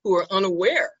audiences who are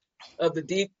unaware of the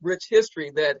deep, rich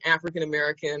history that African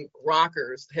American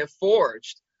rockers have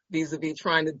forged vis-a-vis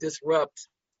trying to disrupt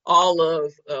all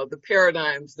of the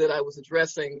paradigms that I was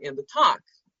addressing in the talk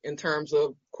in terms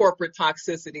of corporate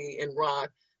toxicity in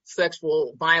rock,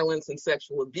 sexual violence and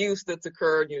sexual abuse that's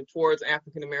occurred towards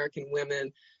African American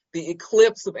women, the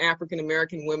eclipse of African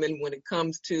American women when it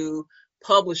comes to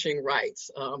publishing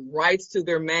rights, rights to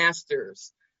their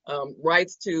masters,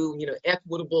 rights to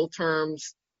equitable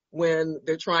terms when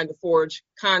they're trying to forge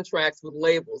contracts with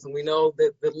labels. And we know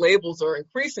that the labels are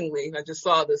increasingly, I just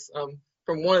saw this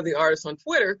from one of the artists on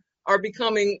Twitter, are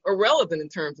becoming irrelevant in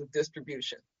terms of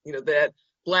distribution. That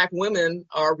Black women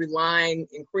are relying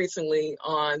increasingly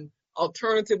on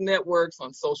alternative networks,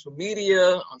 on social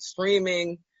media, on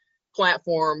streaming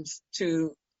platforms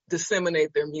to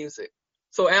disseminate their music.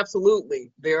 So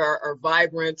absolutely, there are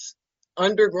vibrant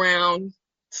underground,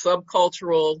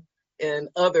 subcultural, and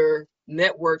other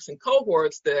networks and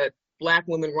cohorts that Black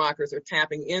women rockers are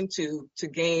tapping into to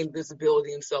gain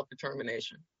visibility and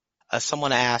self-determination.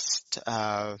 Someone asked,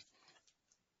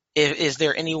 is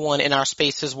there anyone in our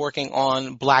spaces working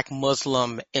on Black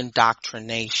Muslim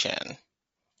indoctrination?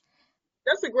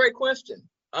 That's a great question.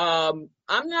 I'm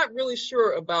not really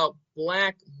sure about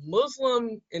Black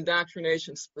Muslim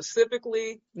indoctrination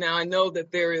specifically. Now, I know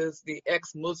that there is the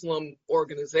ex-Muslim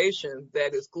organization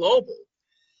that is global,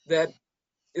 that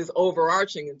is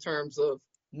overarching in terms of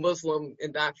Muslim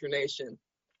indoctrination.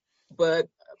 But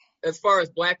as far as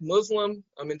Black Muslim,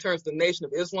 in terms of the Nation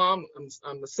of Islam,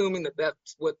 I'm assuming that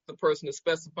that's what the person is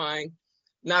specifying.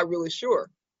 Not really sure.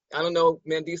 I don't know,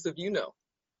 Mandisa, if you know.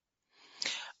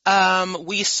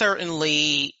 We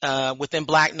certainly, within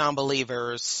Black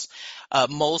Nonbelievers,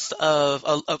 most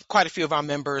of quite a few of our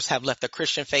members have left the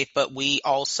Christian faith, but we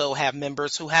also have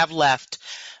members who have left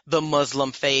the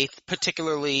Muslim faith,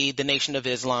 particularly the Nation of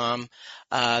Islam.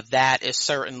 That is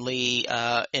certainly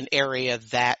an area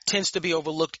that tends to be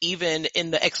overlooked even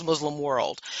in the ex-Muslim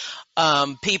world.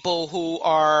 People who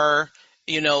are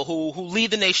who lead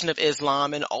the Nation of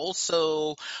Islam, and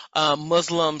also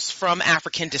Muslims from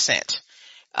African descent.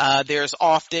 There's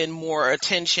often more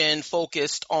attention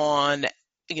focused on,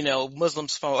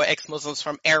 Muslims or ex-Muslims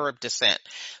from Arab descent.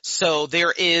 So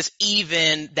there is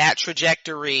even that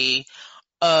trajectory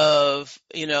of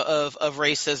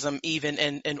racism, even,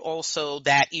 and also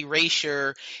that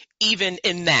erasure, even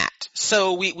in that.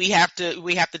 So we have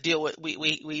to deal with,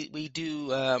 we do,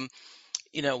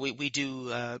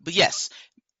 but yes,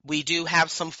 we do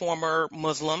have some former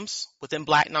Muslims within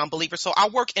Black Nonbelievers. So our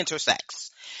work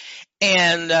intersects.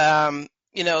 And,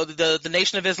 the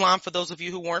Nation of Islam, for those of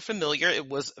you who weren't familiar, it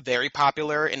was very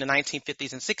popular in the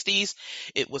 1950s and 60s.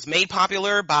 It was made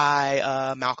popular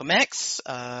by Malcolm X,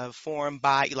 formed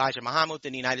by Elijah Muhammad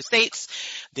in the United States.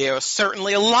 There was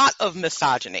certainly a lot of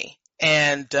misogyny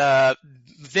and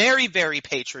very, very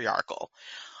patriarchal.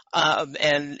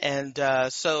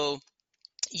 So,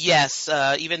 yes,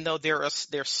 even though there's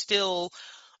still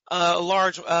a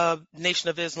large Nation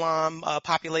of Islam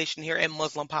population here and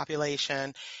Muslim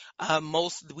population,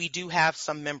 we do have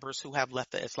some members who have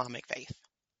left the Islamic faith.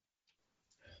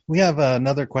 We have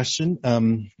another question,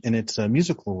 and it's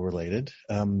musical related.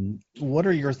 What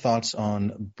are your thoughts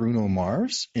on Bruno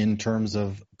Mars in terms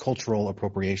of cultural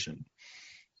appropriation?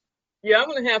 Yeah, I'm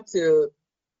going to have to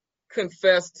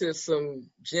confess to some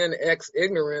Gen X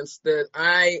ignorance that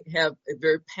I have a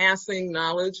very passing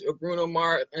knowledge of Bruno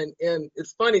Mars. And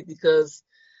it's funny because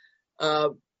my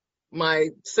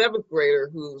 7th grader,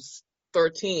 who's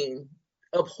 13,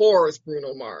 abhors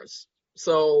Bruno Mars.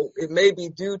 So it may be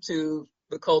due to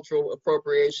the cultural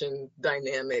appropriation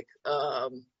dynamic.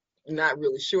 Not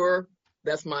really sure.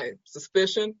 That's my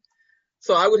suspicion.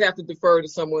 So I would have to defer to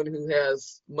someone who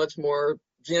has much more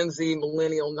Gen Z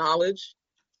millennial knowledge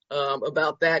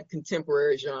about that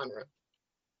contemporary genre.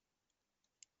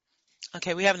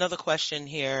 Okay, we have another question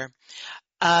here.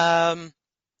 Someone,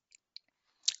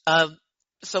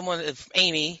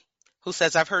 Amy, who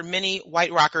says, I've heard many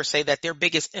white rockers say that their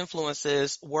biggest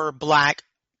influences were Black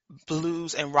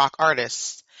blues and rock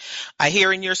artists. I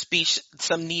hear in your speech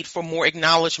some need for more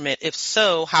acknowledgement. If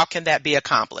so, how can that be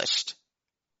accomplished?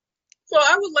 So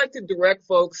I would like to direct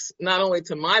folks not only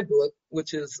to my book,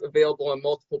 which is available on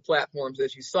multiple platforms,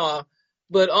 as you saw,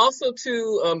 but also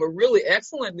to a really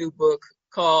excellent new book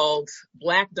called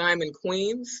Black Diamond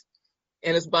Queens,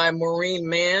 and it's by Maureen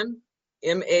Mann,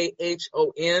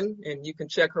 Mahon, and you can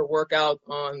check her work out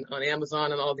on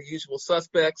Amazon and all the usual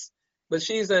suspects. But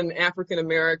she's an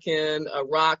African-American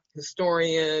rock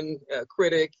historian,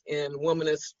 critic, and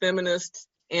womanist feminist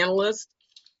analyst.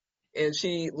 And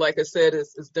she, like I said,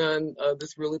 has done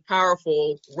this really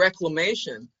powerful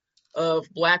reclamation of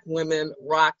Black women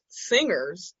rock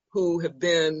singers who have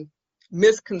been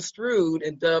misconstrued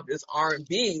and dubbed as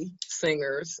R&B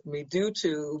singers, due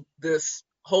to this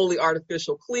wholly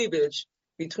artificial cleavage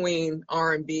between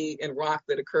R&B and rock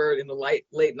that occurred in the late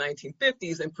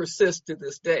 1950s and persists to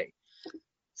this day.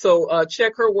 So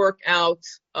check her work out.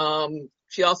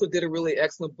 She also did a really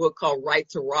excellent book called Right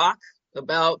to Rock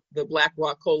about the Black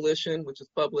Rock Coalition, which was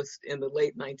published in the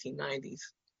late 1990s.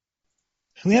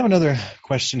 We have another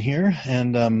question here,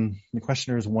 and the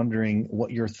questioner is wondering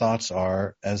what your thoughts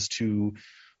are as to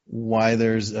why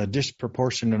there's a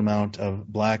disproportionate amount of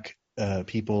Black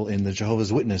people in the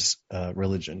Jehovah's Witness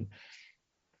religion.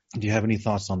 Do you have any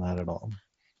thoughts on that at all?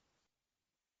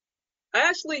 I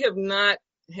actually have not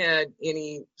had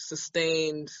any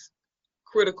sustained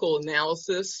critical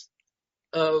analysis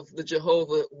of the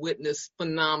Jehovah's Witness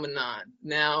phenomenon.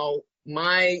 Now,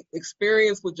 my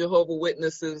experience with Jehovah's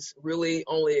Witnesses really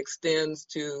only extends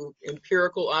to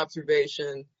empirical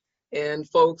observation and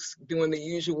folks doing the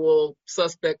usual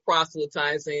suspect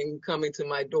proselytizing, coming to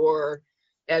my door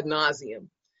ad nauseum.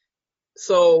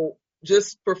 So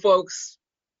just for folks,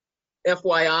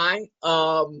 FYI,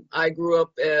 I grew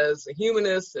up as a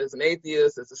humanist, as an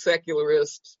atheist, as a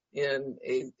secularist in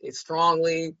a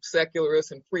strongly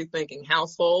secularist and free-thinking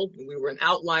household. We were an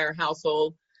outlier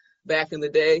household back in the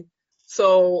day.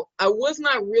 So I was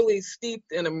not really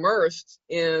steeped and immersed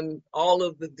in all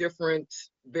of the different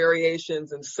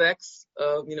variations and sects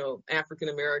of,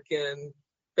 African-American,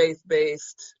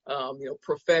 faith-based,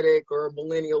 prophetic or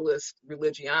millennialist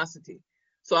religiosity.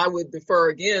 So I would defer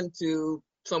again to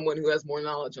someone who has more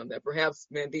knowledge on that. Perhaps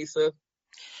Mandisa.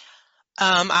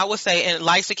 I would say, and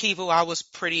like Sikivu, I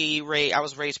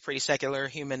was raised pretty secular,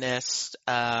 humanist,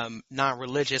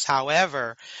 non-religious.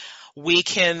 However, we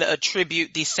can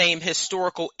attribute the same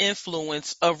historical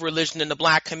influence of religion in the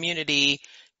Black community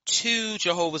to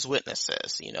Jehovah's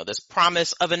Witnesses. This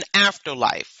promise of an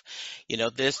afterlife,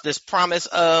 this promise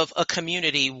of a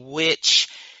community which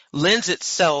lends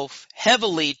itself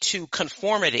heavily to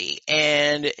conformity.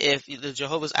 And if the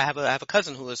Jehovah's, I have a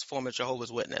cousin who is former Jehovah's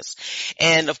Witness.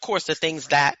 And of course, the things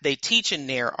that they teach in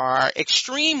there are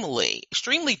extremely,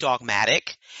 extremely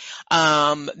dogmatic.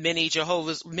 Many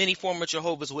former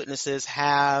Jehovah's Witnesses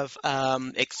have,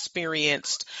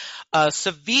 experienced,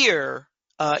 severe,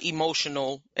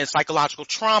 emotional and psychological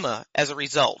trauma as a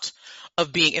result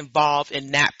of being involved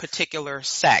in that particular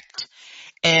sect.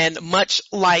 And much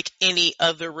like any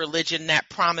other religion that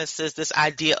promises this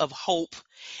idea of hope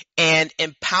and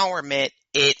empowerment,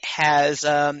 it has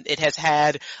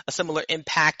had a similar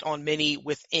impact on many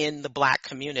within the Black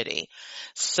community.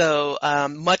 So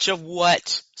much of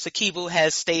what Sikivu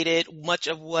has stated, much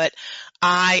of what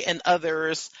I and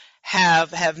others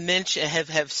have mentioned,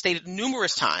 have stated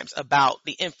numerous times about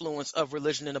the influence of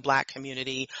religion in the Black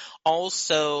community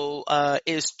also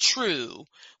is true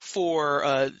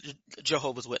for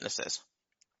Jehovah's Witnesses.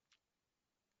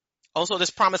 Also,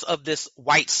 this promise of this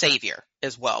white savior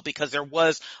as well, because there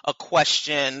was a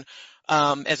question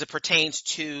as it pertains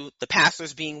to the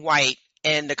pastors being white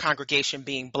and the congregation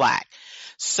being Black.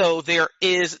 So there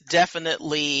is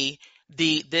definitely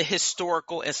the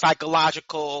historical and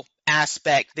psychological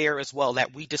aspect there as well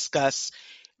that we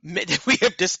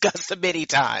have discussed many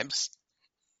times.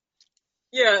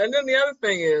 Yeah, and then the other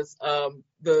thing is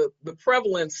the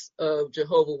prevalence of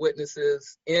Jehovah's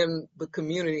Witnesses in the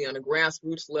community on a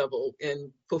grassroots level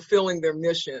in fulfilling their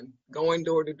mission, going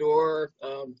door to door,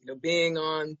 being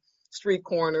on street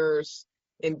corners,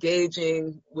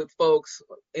 engaging with folks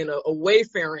in a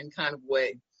wayfaring kind of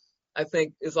way, I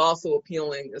think is also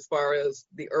appealing as far as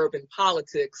the urban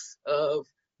politics of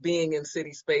being in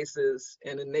city spaces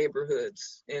and in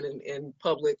neighborhoods and in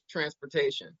public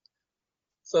transportation.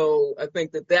 So I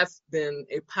think that that's been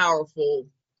a powerful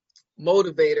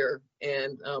motivator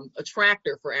and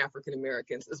attractor for African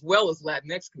Americans as well as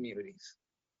Latinx communities.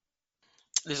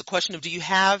 there's a question of, do you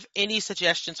have any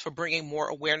suggestions for bringing more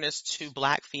awareness to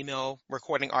Black female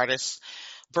recording artists?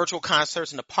 Virtual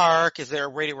concerts in the park? Is there a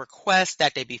way to request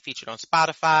that they be featured on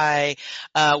Spotify?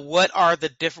 What are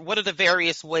the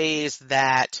various ways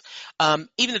that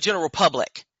even the general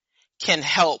public can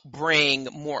help bring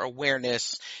more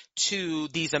awareness to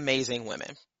these amazing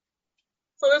women?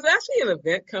 So there's actually an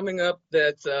event coming up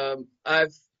that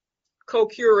I've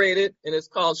co-curated, and it's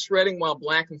called Shredding While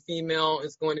Black and Female.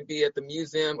 It's going to be at the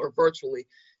museum, or virtually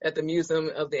at the Museum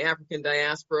of the African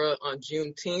Diaspora on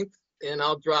Juneteenth, and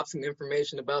I'll drop some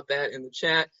information about that in the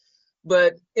chat.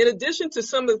 But in addition to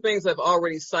some of the things I've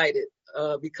already cited,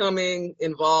 becoming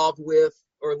involved with,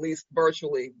 or at least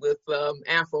virtually, with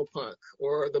Afropunk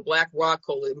or the Black Rock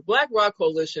Coalition. The Black Rock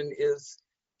Coalition is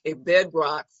a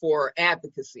bedrock for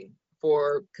advocacy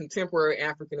for contemporary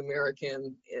African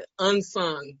American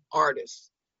unsung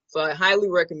artists. So I highly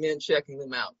recommend checking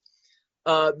them out.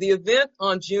 The event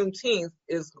on Juneteenth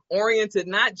is oriented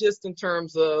not just in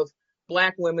terms of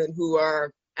Black women who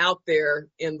are out there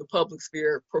in the public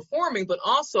sphere performing, but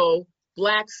also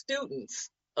Black students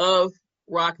of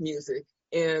rock music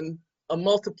in a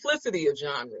multiplicity of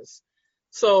genres.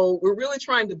 So we're really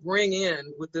trying to bring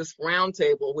in, with this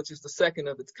roundtable, which is the second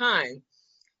of its kind,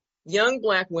 young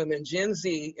Black women, Gen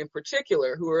Z in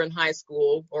particular, who are in high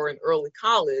school or in early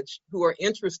college, who are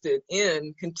interested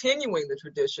in continuing the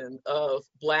tradition of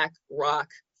Black rock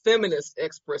feminist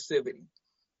expressivity,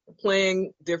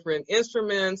 playing different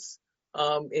instruments,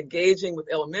 engaging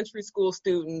with elementary school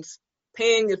students,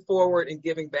 paying it forward and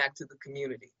giving back to the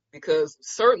community. Because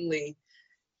certainly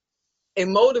a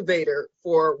motivator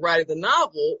for writing the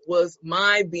novel was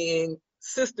my being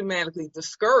systematically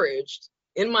discouraged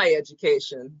in my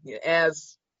education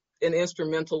as an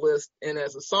instrumentalist and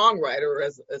as a songwriter, or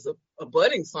as a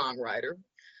budding songwriter,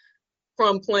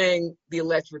 from playing the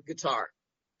electric guitar.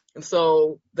 And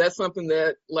so that's something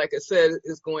that, like I said,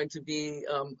 is going to be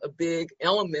a big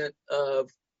element of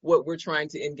what we're trying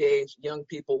to engage young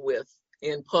people with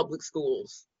in public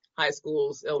schools, high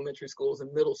schools, elementary schools,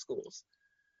 and middle schools.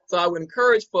 So I would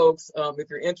encourage folks, if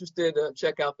you're interested,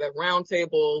 check out that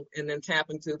roundtable and then tap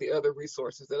into the other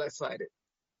resources that I cited.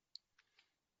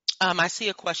 I see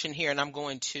a question here, and I'm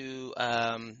going to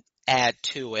add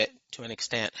to it to an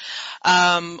extent.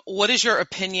 What is your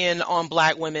opinion on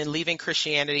Black women leaving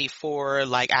Christianity for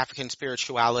like African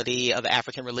spirituality, of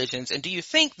African religions? And do you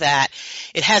think that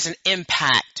it has an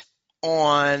impact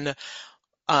on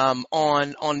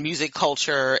music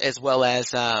culture as well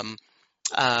as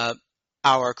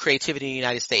our creativity in the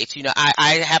United States? You know,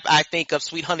 I think of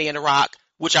Sweet Honey in the Rock,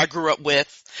 which I grew up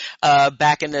with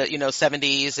back in the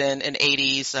 70s and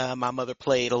 80s. My mother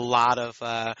played a lot of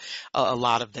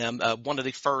them. One of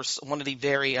the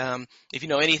very if you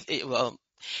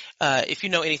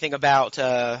know anything about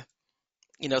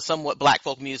somewhat Black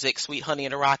folk music, Sweet Honey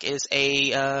in the Rock is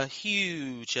a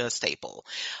huge staple.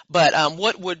 But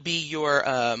what would be your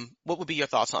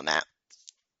thoughts on that?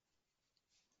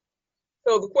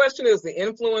 So the question is the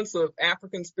influence of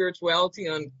African spirituality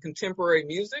on contemporary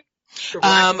music.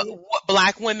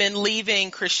 Black women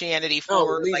leaving Christianity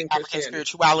for African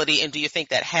spirituality, and do you think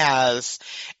that has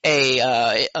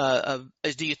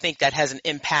do you think that has an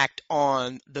impact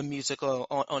on the musical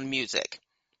on music?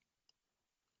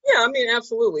 Yeah, I mean,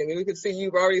 absolutely. I mean, we can see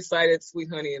you've already cited Sweet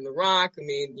Honey in the Rock. I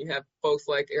mean, you have folks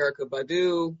like Erykah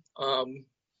Badu,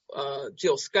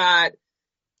 Jill Scott.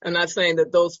 I'm not saying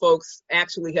that those folks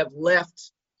actually have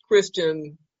left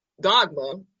Christian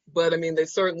dogma, but I mean, they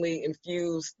certainly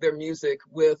infuse their music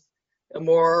with a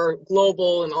more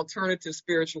global and alternative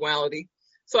spirituality.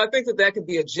 So I think that could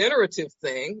be a generative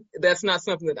thing. That's not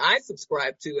something that I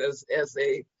subscribe to as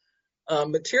a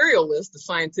materialist, a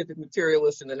scientific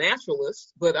materialist and a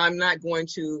naturalist, but I'm not going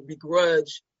to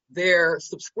begrudge their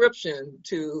subscription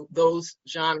to those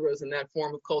genres and that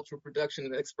form of cultural production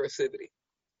and expressivity.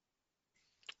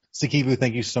 Sikivu,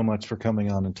 thank you so much for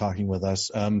coming on and talking with us.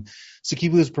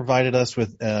 Sikivu has provided us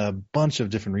with a bunch of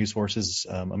different resources.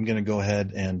 I'm going to go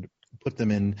ahead and put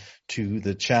them into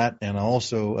the chat, and I'll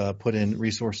also put in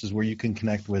resources where you can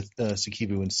connect with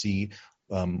Sikivu and see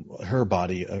her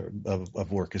body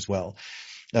of work as well.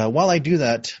 While I do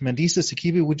that, Mandisa,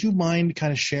 Sikivu, would you mind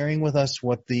kind of sharing with us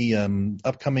what the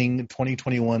upcoming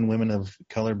 2021 Women of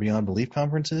Color Beyond Belief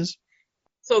Conference is?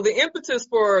 So the impetus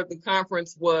for the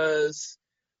conference was,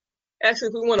 actually,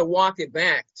 if we want to walk it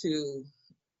back to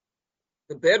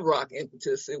the bedrock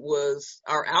impetus, it was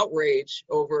our outrage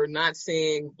over not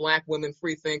seeing Black women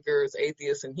free thinkers,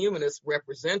 atheists, and humanists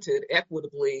represented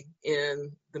equitably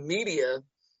in the media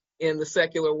in the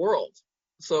secular world.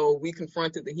 So we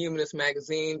confronted the Humanist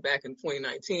magazine back in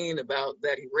 2019 about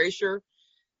that erasure.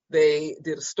 They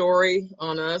did a story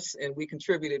on us, and we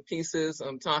contributed pieces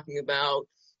talking about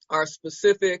our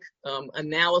specific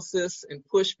analysis and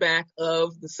pushback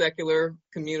of the secular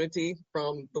community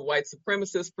from the white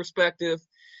supremacist perspective,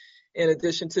 in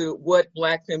addition to what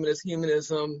Black feminist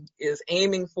humanism is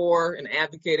aiming for and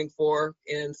advocating for.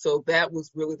 And so that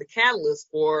was really the catalyst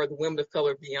for the Women of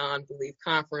Color Beyond Belief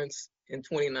Conference in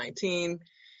 2019.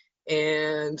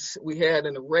 And we had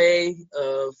an array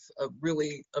of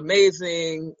really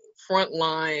amazing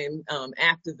frontline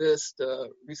activist,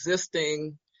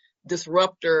 resisting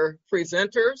disruptor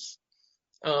presenters,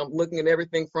 looking at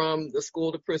everything from the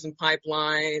school to prison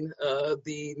pipeline,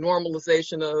 the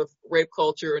normalization of rape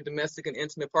culture and domestic and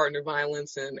intimate partner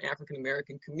violence in African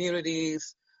American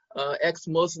communities,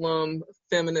 ex-Muslim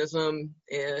feminism,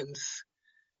 and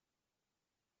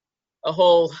a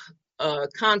whole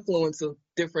confluence of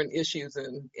different issues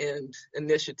and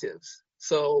initiatives.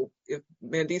 So if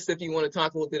Mandisa, if you want to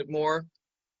talk a little bit more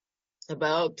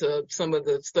about some of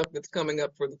the stuff that's coming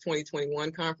up for the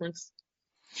 2021 conference.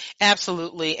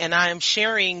 Absolutely. And I am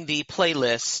sharing the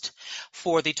playlist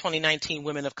for the 2019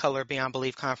 Women of Color Beyond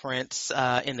Belief Conference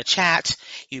in the chat.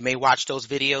 You may watch those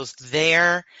videos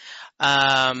there.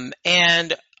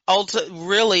 And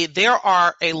really, there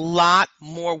are a lot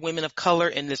more women of color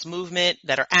in this movement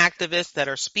that are activists, that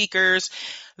are speakers,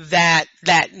 that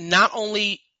not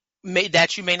only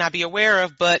that you may not be aware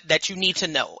of, but that you need to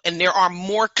know. And there are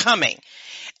more coming.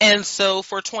 And so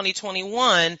for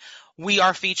 2021, we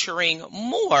are featuring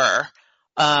more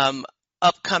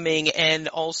upcoming and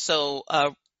also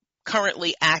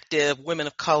currently active women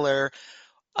of color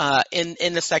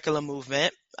in the secular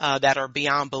movement that are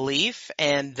beyond belief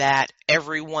and that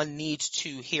everyone needs to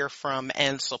hear from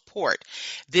and support.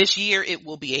 This year, it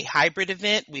will be a hybrid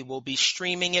event. We will be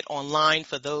streaming it online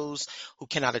for those who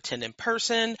cannot attend in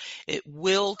person. It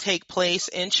will take place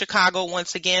in Chicago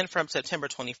once again from September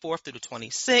 24th through the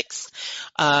 26th.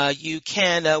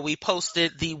 We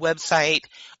posted the website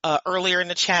earlier in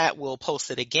the chat. We'll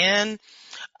post it again.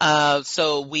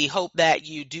 So we hope that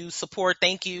you do support.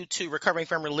 Thank you to Recovering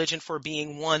from Religion for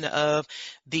being one of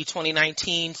the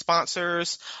 2019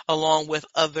 sponsors, along with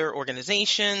other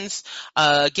organizations.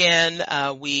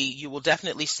 You will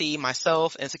definitely see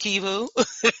myself and Sikivu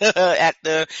at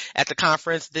the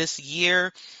conference this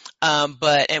year.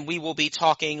 And we will be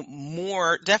talking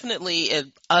more, definitely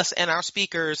us and our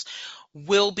speakers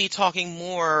will be talking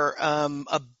more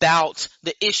about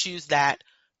the issues that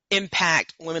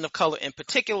impact women of color in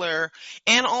particular,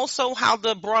 and also how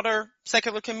the broader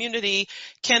secular community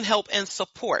can help and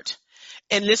support.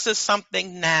 And this is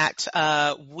something that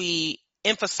we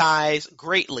emphasize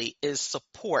greatly is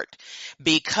support,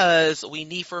 because we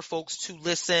need for folks to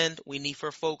listen. We need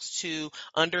for folks to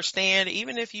understand,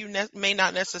 even if you may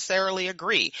not necessarily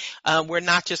agree. We're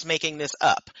not just making this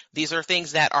up. These are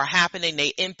things that are happening.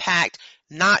 They impact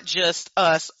not just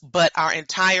us, but our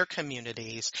entire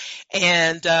communities.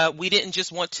 And we didn't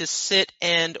just want to sit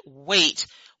and wait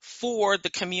for the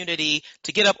community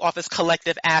to get up off its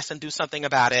collective ass and do something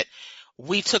about it.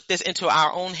 We took this into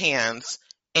our own hands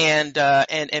and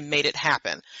made it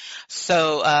happen.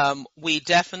 So we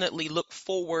definitely look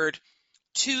forward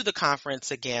to the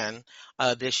conference again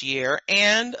this year.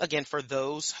 And again, for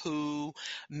those who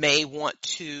may want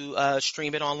to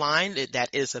stream it online, that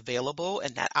is available,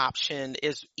 and that option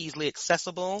is easily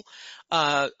accessible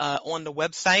on the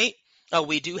website.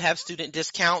 We do have student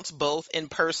discounts both in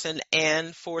person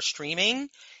and for streaming.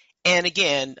 And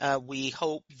again, we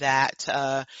hope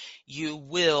that you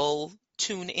will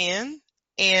tune in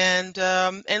and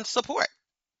support.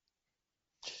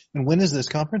 And when is this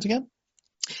conference again?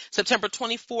 September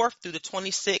 24th through the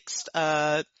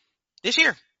 26th this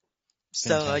year.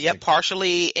 So, Fantastic.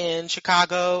 partially in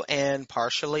Chicago and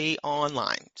partially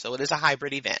online. So it is a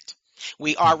hybrid event.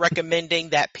 We are recommending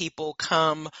that people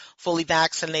come fully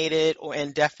vaccinated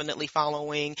and definitely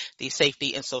following the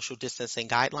safety and social distancing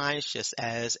guidelines, just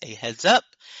as a heads up.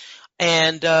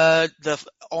 And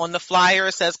on the flyer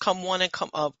it says come one, come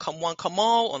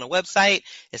all. On the website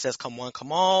it says come one,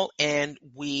 come all, and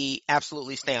we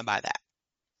absolutely stand by that.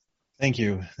 Thank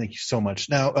you so much.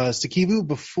 Now, Sikivu,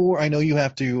 before, I know you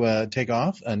have to take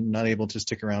off and not able to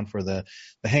stick around for the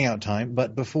hangout time,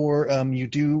 but before you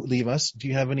do leave us, do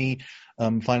you have any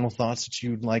final thoughts that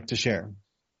you'd like to share?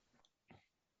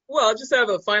 Well, I just have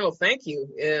a final thank you,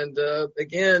 and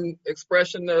again,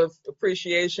 expression of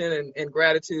appreciation and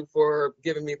gratitude for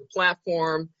giving me the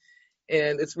platform.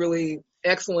 And it's really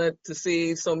excellent to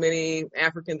see so many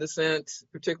African descent,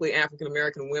 particularly African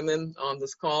American women on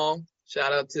this call.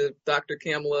 Shout out to Dr.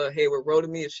 Kamala Hayward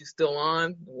Rotimi, if she's still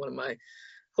on, one of my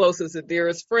closest and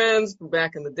dearest friends from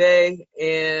back in the day.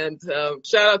 And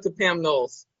shout out to Pam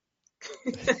Knowles.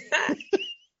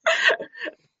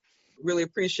 Really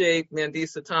appreciate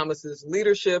Mandisa Thomas's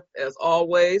leadership as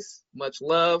always. Much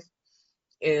love,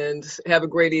 and have a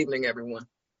great evening, everyone.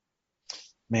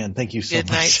 Man, thank you so Good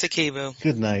much. night, Sikivu.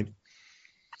 Good night.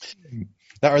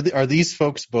 Now, are these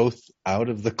folks both out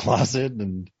of the closet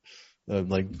and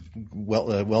like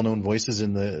well-known voices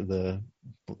in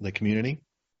the community?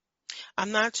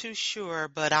 I'm not too sure,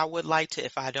 but I would like to.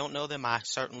 If I don't know them, I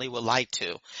certainly would like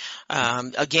to.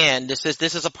 Again, this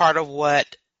is a part of what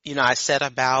I said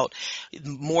about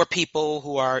more people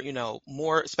who are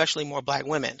especially more Black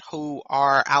women who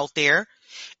are out there.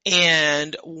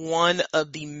 And one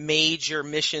of the major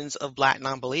missions of Black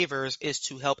Nonbelievers is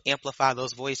to help amplify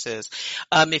those voices.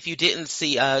 If you didn't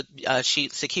see,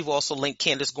 Sikivu also linked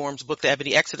Candace Gorham's book, The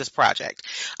Ebony Exodus Project.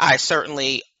 I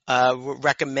certainly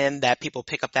recommend that people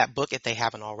pick up that book if they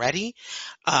haven't already.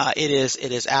 It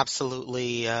is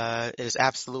absolutely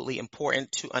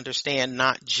important to understand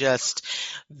not just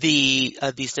the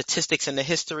statistics and the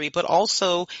history, but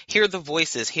also hear the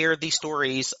voices, hear the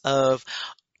stories of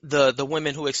the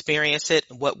women who experience it,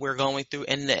 what we're going through,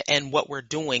 and what we're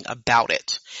doing about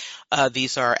it.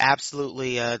 This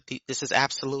is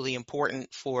absolutely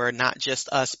important for not just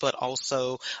us, but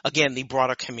also, again, the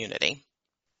broader community.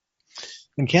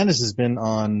 And Candace has been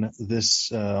on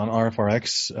this on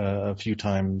RFRX a few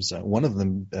times. One of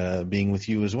them being with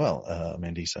you as well,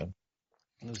 Mandisa.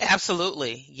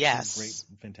 Absolutely, yes.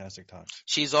 Great, fantastic talk.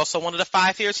 She's also one of the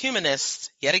 5 Fierce Humanists.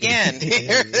 Yet again,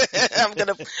 I'm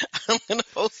gonna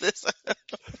post this.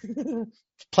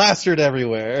 Plastered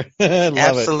everywhere. Love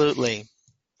Absolutely. it.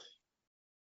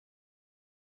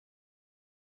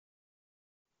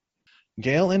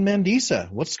 Gail and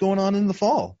Mandisa, what's going on in the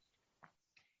fall?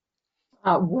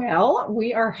 Well,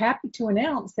 we are happy to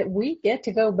announce that we get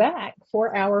to go back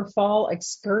for our fall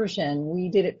excursion. We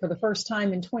did it for the first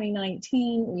time in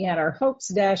 2019. We had our Hopes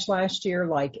Dash last year,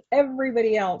 like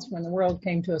everybody else, when the world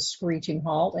came to a screeching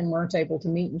halt and weren't able to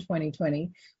meet in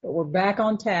 2020. But we're back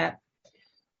on tap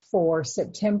for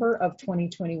September of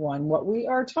 2021. What we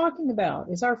are talking about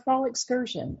is our fall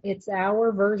excursion. It's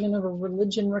our version of a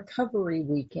religion recovery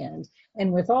weekend.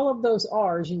 And with all of those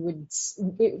R's,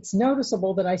 it's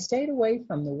noticeable that I stayed away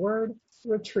from the word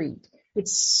retreat.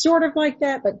 It's sort of like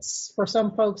that, but for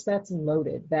some folks, that's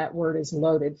loaded. That word is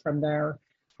loaded from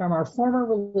our former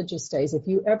religious days. If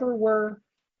you ever were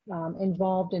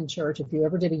involved in church, if you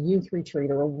ever did a youth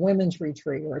retreat or a women's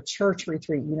retreat or a church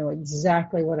retreat, you know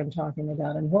exactly what I'm talking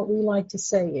about. And what we like to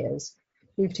say is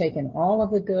we've taken all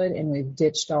of the good and we've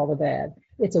ditched all the bad.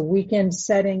 It's a weekend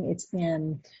setting. It's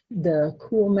in the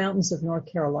cool mountains of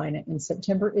North Carolina in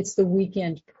September. It's the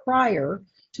weekend prior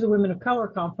to the Women of Color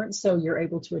Conference, so you're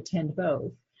able to attend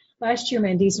both. Last year,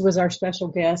 Mandisa was our special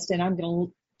guest, and I'm going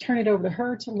to turn it over to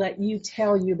her to let you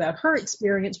tell you about her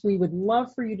experience. We would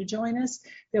love for you to join us.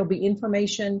 There'll be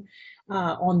information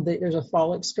there's a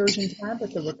fall excursion tab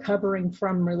at the Recovering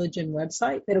from Religion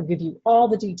website that'll give you all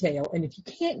the detail. And if you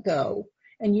can't go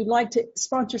and you'd like to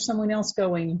sponsor someone else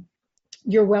going,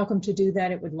 you're welcome to do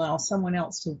that. It would allow someone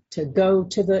else to go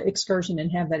to the excursion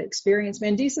and have that experience.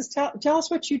 Mandisa, tell us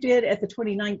what you did at the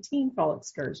 2019 fall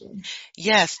excursion.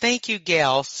 Yes, thank you,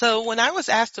 Gail. So when I was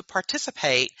asked to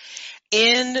participate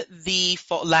in the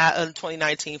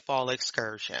 2019 fall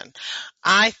excursion,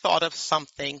 I thought of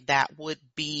something that would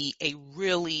be a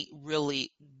really,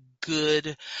 really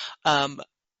good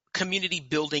community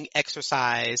building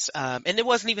exercise, and it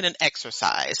wasn't even an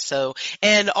exercise. So,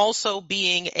 and also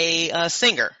being a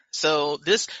singer. So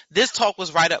this talk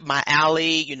was right up my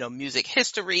alley. Music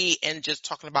history and just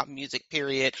talking about music,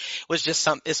 period, was just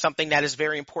something that is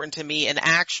very important to me. And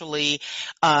actually,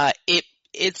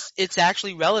 it's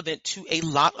actually relevant to a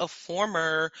lot of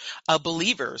former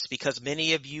believers, because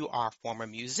many of you are former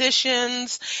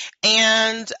musicians,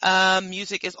 and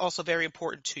music is also very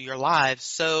important to your lives.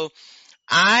 So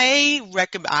I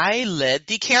led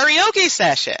the karaoke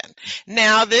session.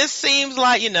 Now this seems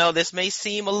like, this may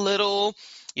seem a little,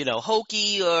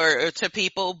 hokey or to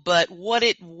people, but what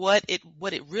it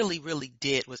really, really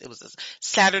did was it was a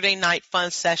Saturday night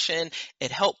fun session.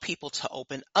 It helped people to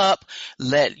open up,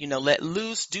 let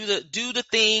loose, do the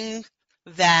thing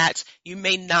that you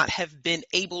may not have been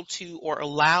able to or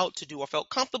allowed to do or felt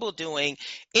comfortable doing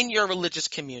in your religious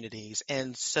communities.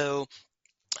 And so,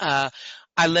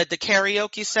 I led the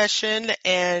karaoke session,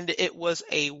 and it was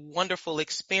a wonderful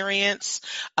experience.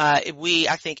 I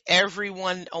think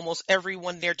almost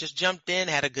everyone there just jumped in,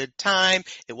 had a good time.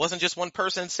 It wasn't just one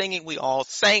person singing. We all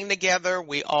sang together.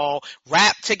 We all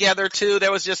rapped together too.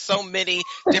 There was just so many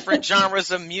different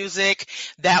genres of music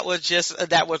that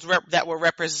were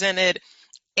represented.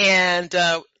 And,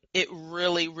 it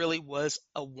really, really was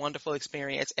a wonderful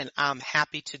experience, and I'm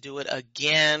happy to do it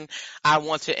again. I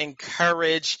love to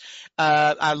encourage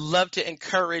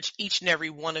each and every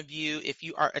one of you, if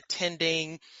you are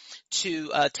attending,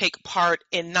 to take part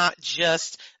in not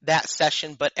just that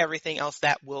session, but everything else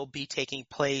that will be taking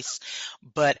place.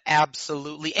 But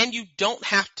absolutely. And you don't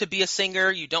have to be a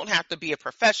singer. You don't have to be a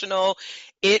professional.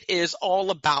 It is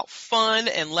all about fun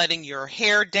and letting your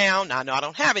hair down. Now, I know I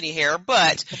don't have any hair,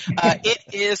 but it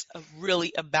is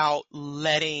really about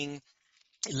letting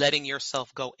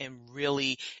yourself go and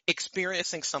really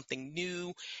experiencing something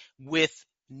new with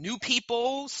new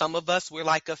people. Some of us, we're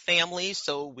like a family,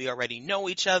 so we already know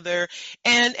each other,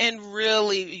 and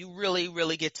really, you really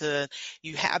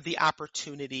you have the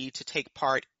opportunity to take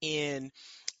part in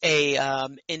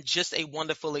just a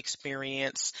wonderful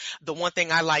experience. The one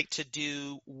thing I like to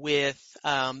do with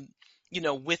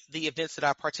the events that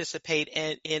I participate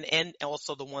in and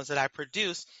also the ones that I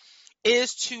produce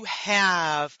is to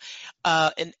have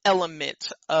an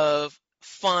element of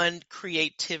fun,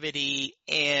 creativity,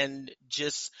 and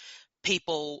just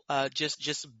people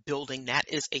just building. That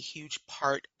is a huge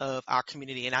part of our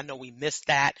community, and I know we miss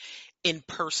that in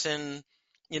person.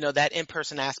 That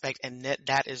in-person aspect, and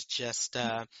that is just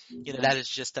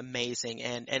amazing,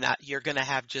 and you're going to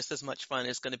have just as much fun.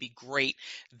 It's going to be great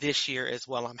this year as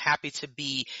well. I'm happy to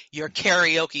be your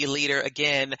karaoke leader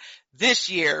again this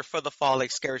year for the fall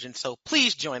excursion, so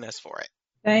please join us for it.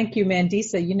 Thank you,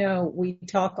 Mandisa. We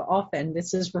talk often,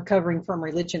 this is recovering from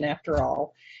religion after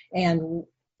all, and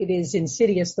it is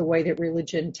insidious the way that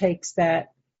religion takes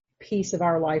that piece of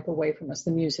our life away from us,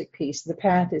 the music piece. The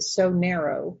path is so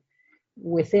narrow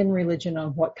within religion on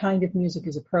what kind of music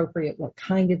is appropriate, what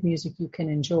kind of music you can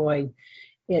enjoy.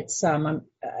 It's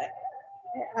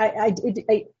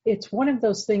it's one of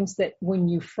those things that when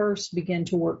you first begin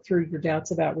to work through your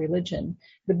doubts about religion,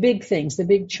 the big things, the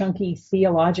big chunky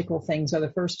theological things are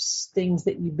the first things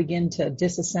that you begin to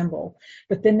disassemble.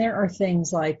 But then there are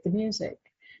things like the music.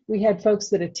 We had folks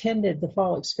that attended the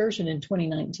fall excursion in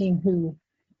 2019 who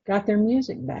got their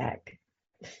music back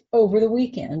over the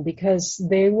weekend because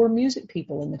they were music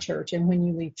people in the church. And when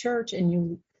you leave church and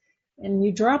you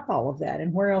drop all of that,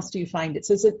 and where else do you find it?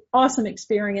 So it's an awesome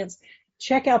experience.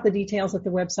 Check out the details at the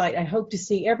website. I hope to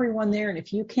see everyone there. And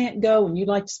if you can't go and you'd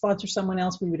like to sponsor someone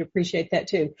else, we would appreciate that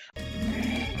too.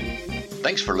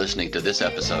 Thanks for listening to this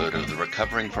episode of the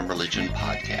Recovering from Religion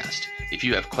podcast. If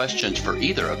you have questions for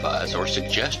either of us or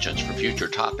suggestions for future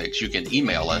topics, you can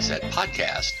email us at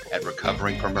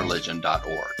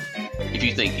podcast@recoveringfromreligion.org. If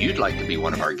you think you'd like to be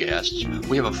one of our guests,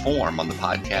 we have a form on the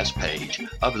podcast page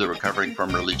of the Recovering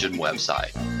from Religion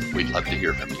website. We'd love to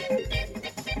hear from you.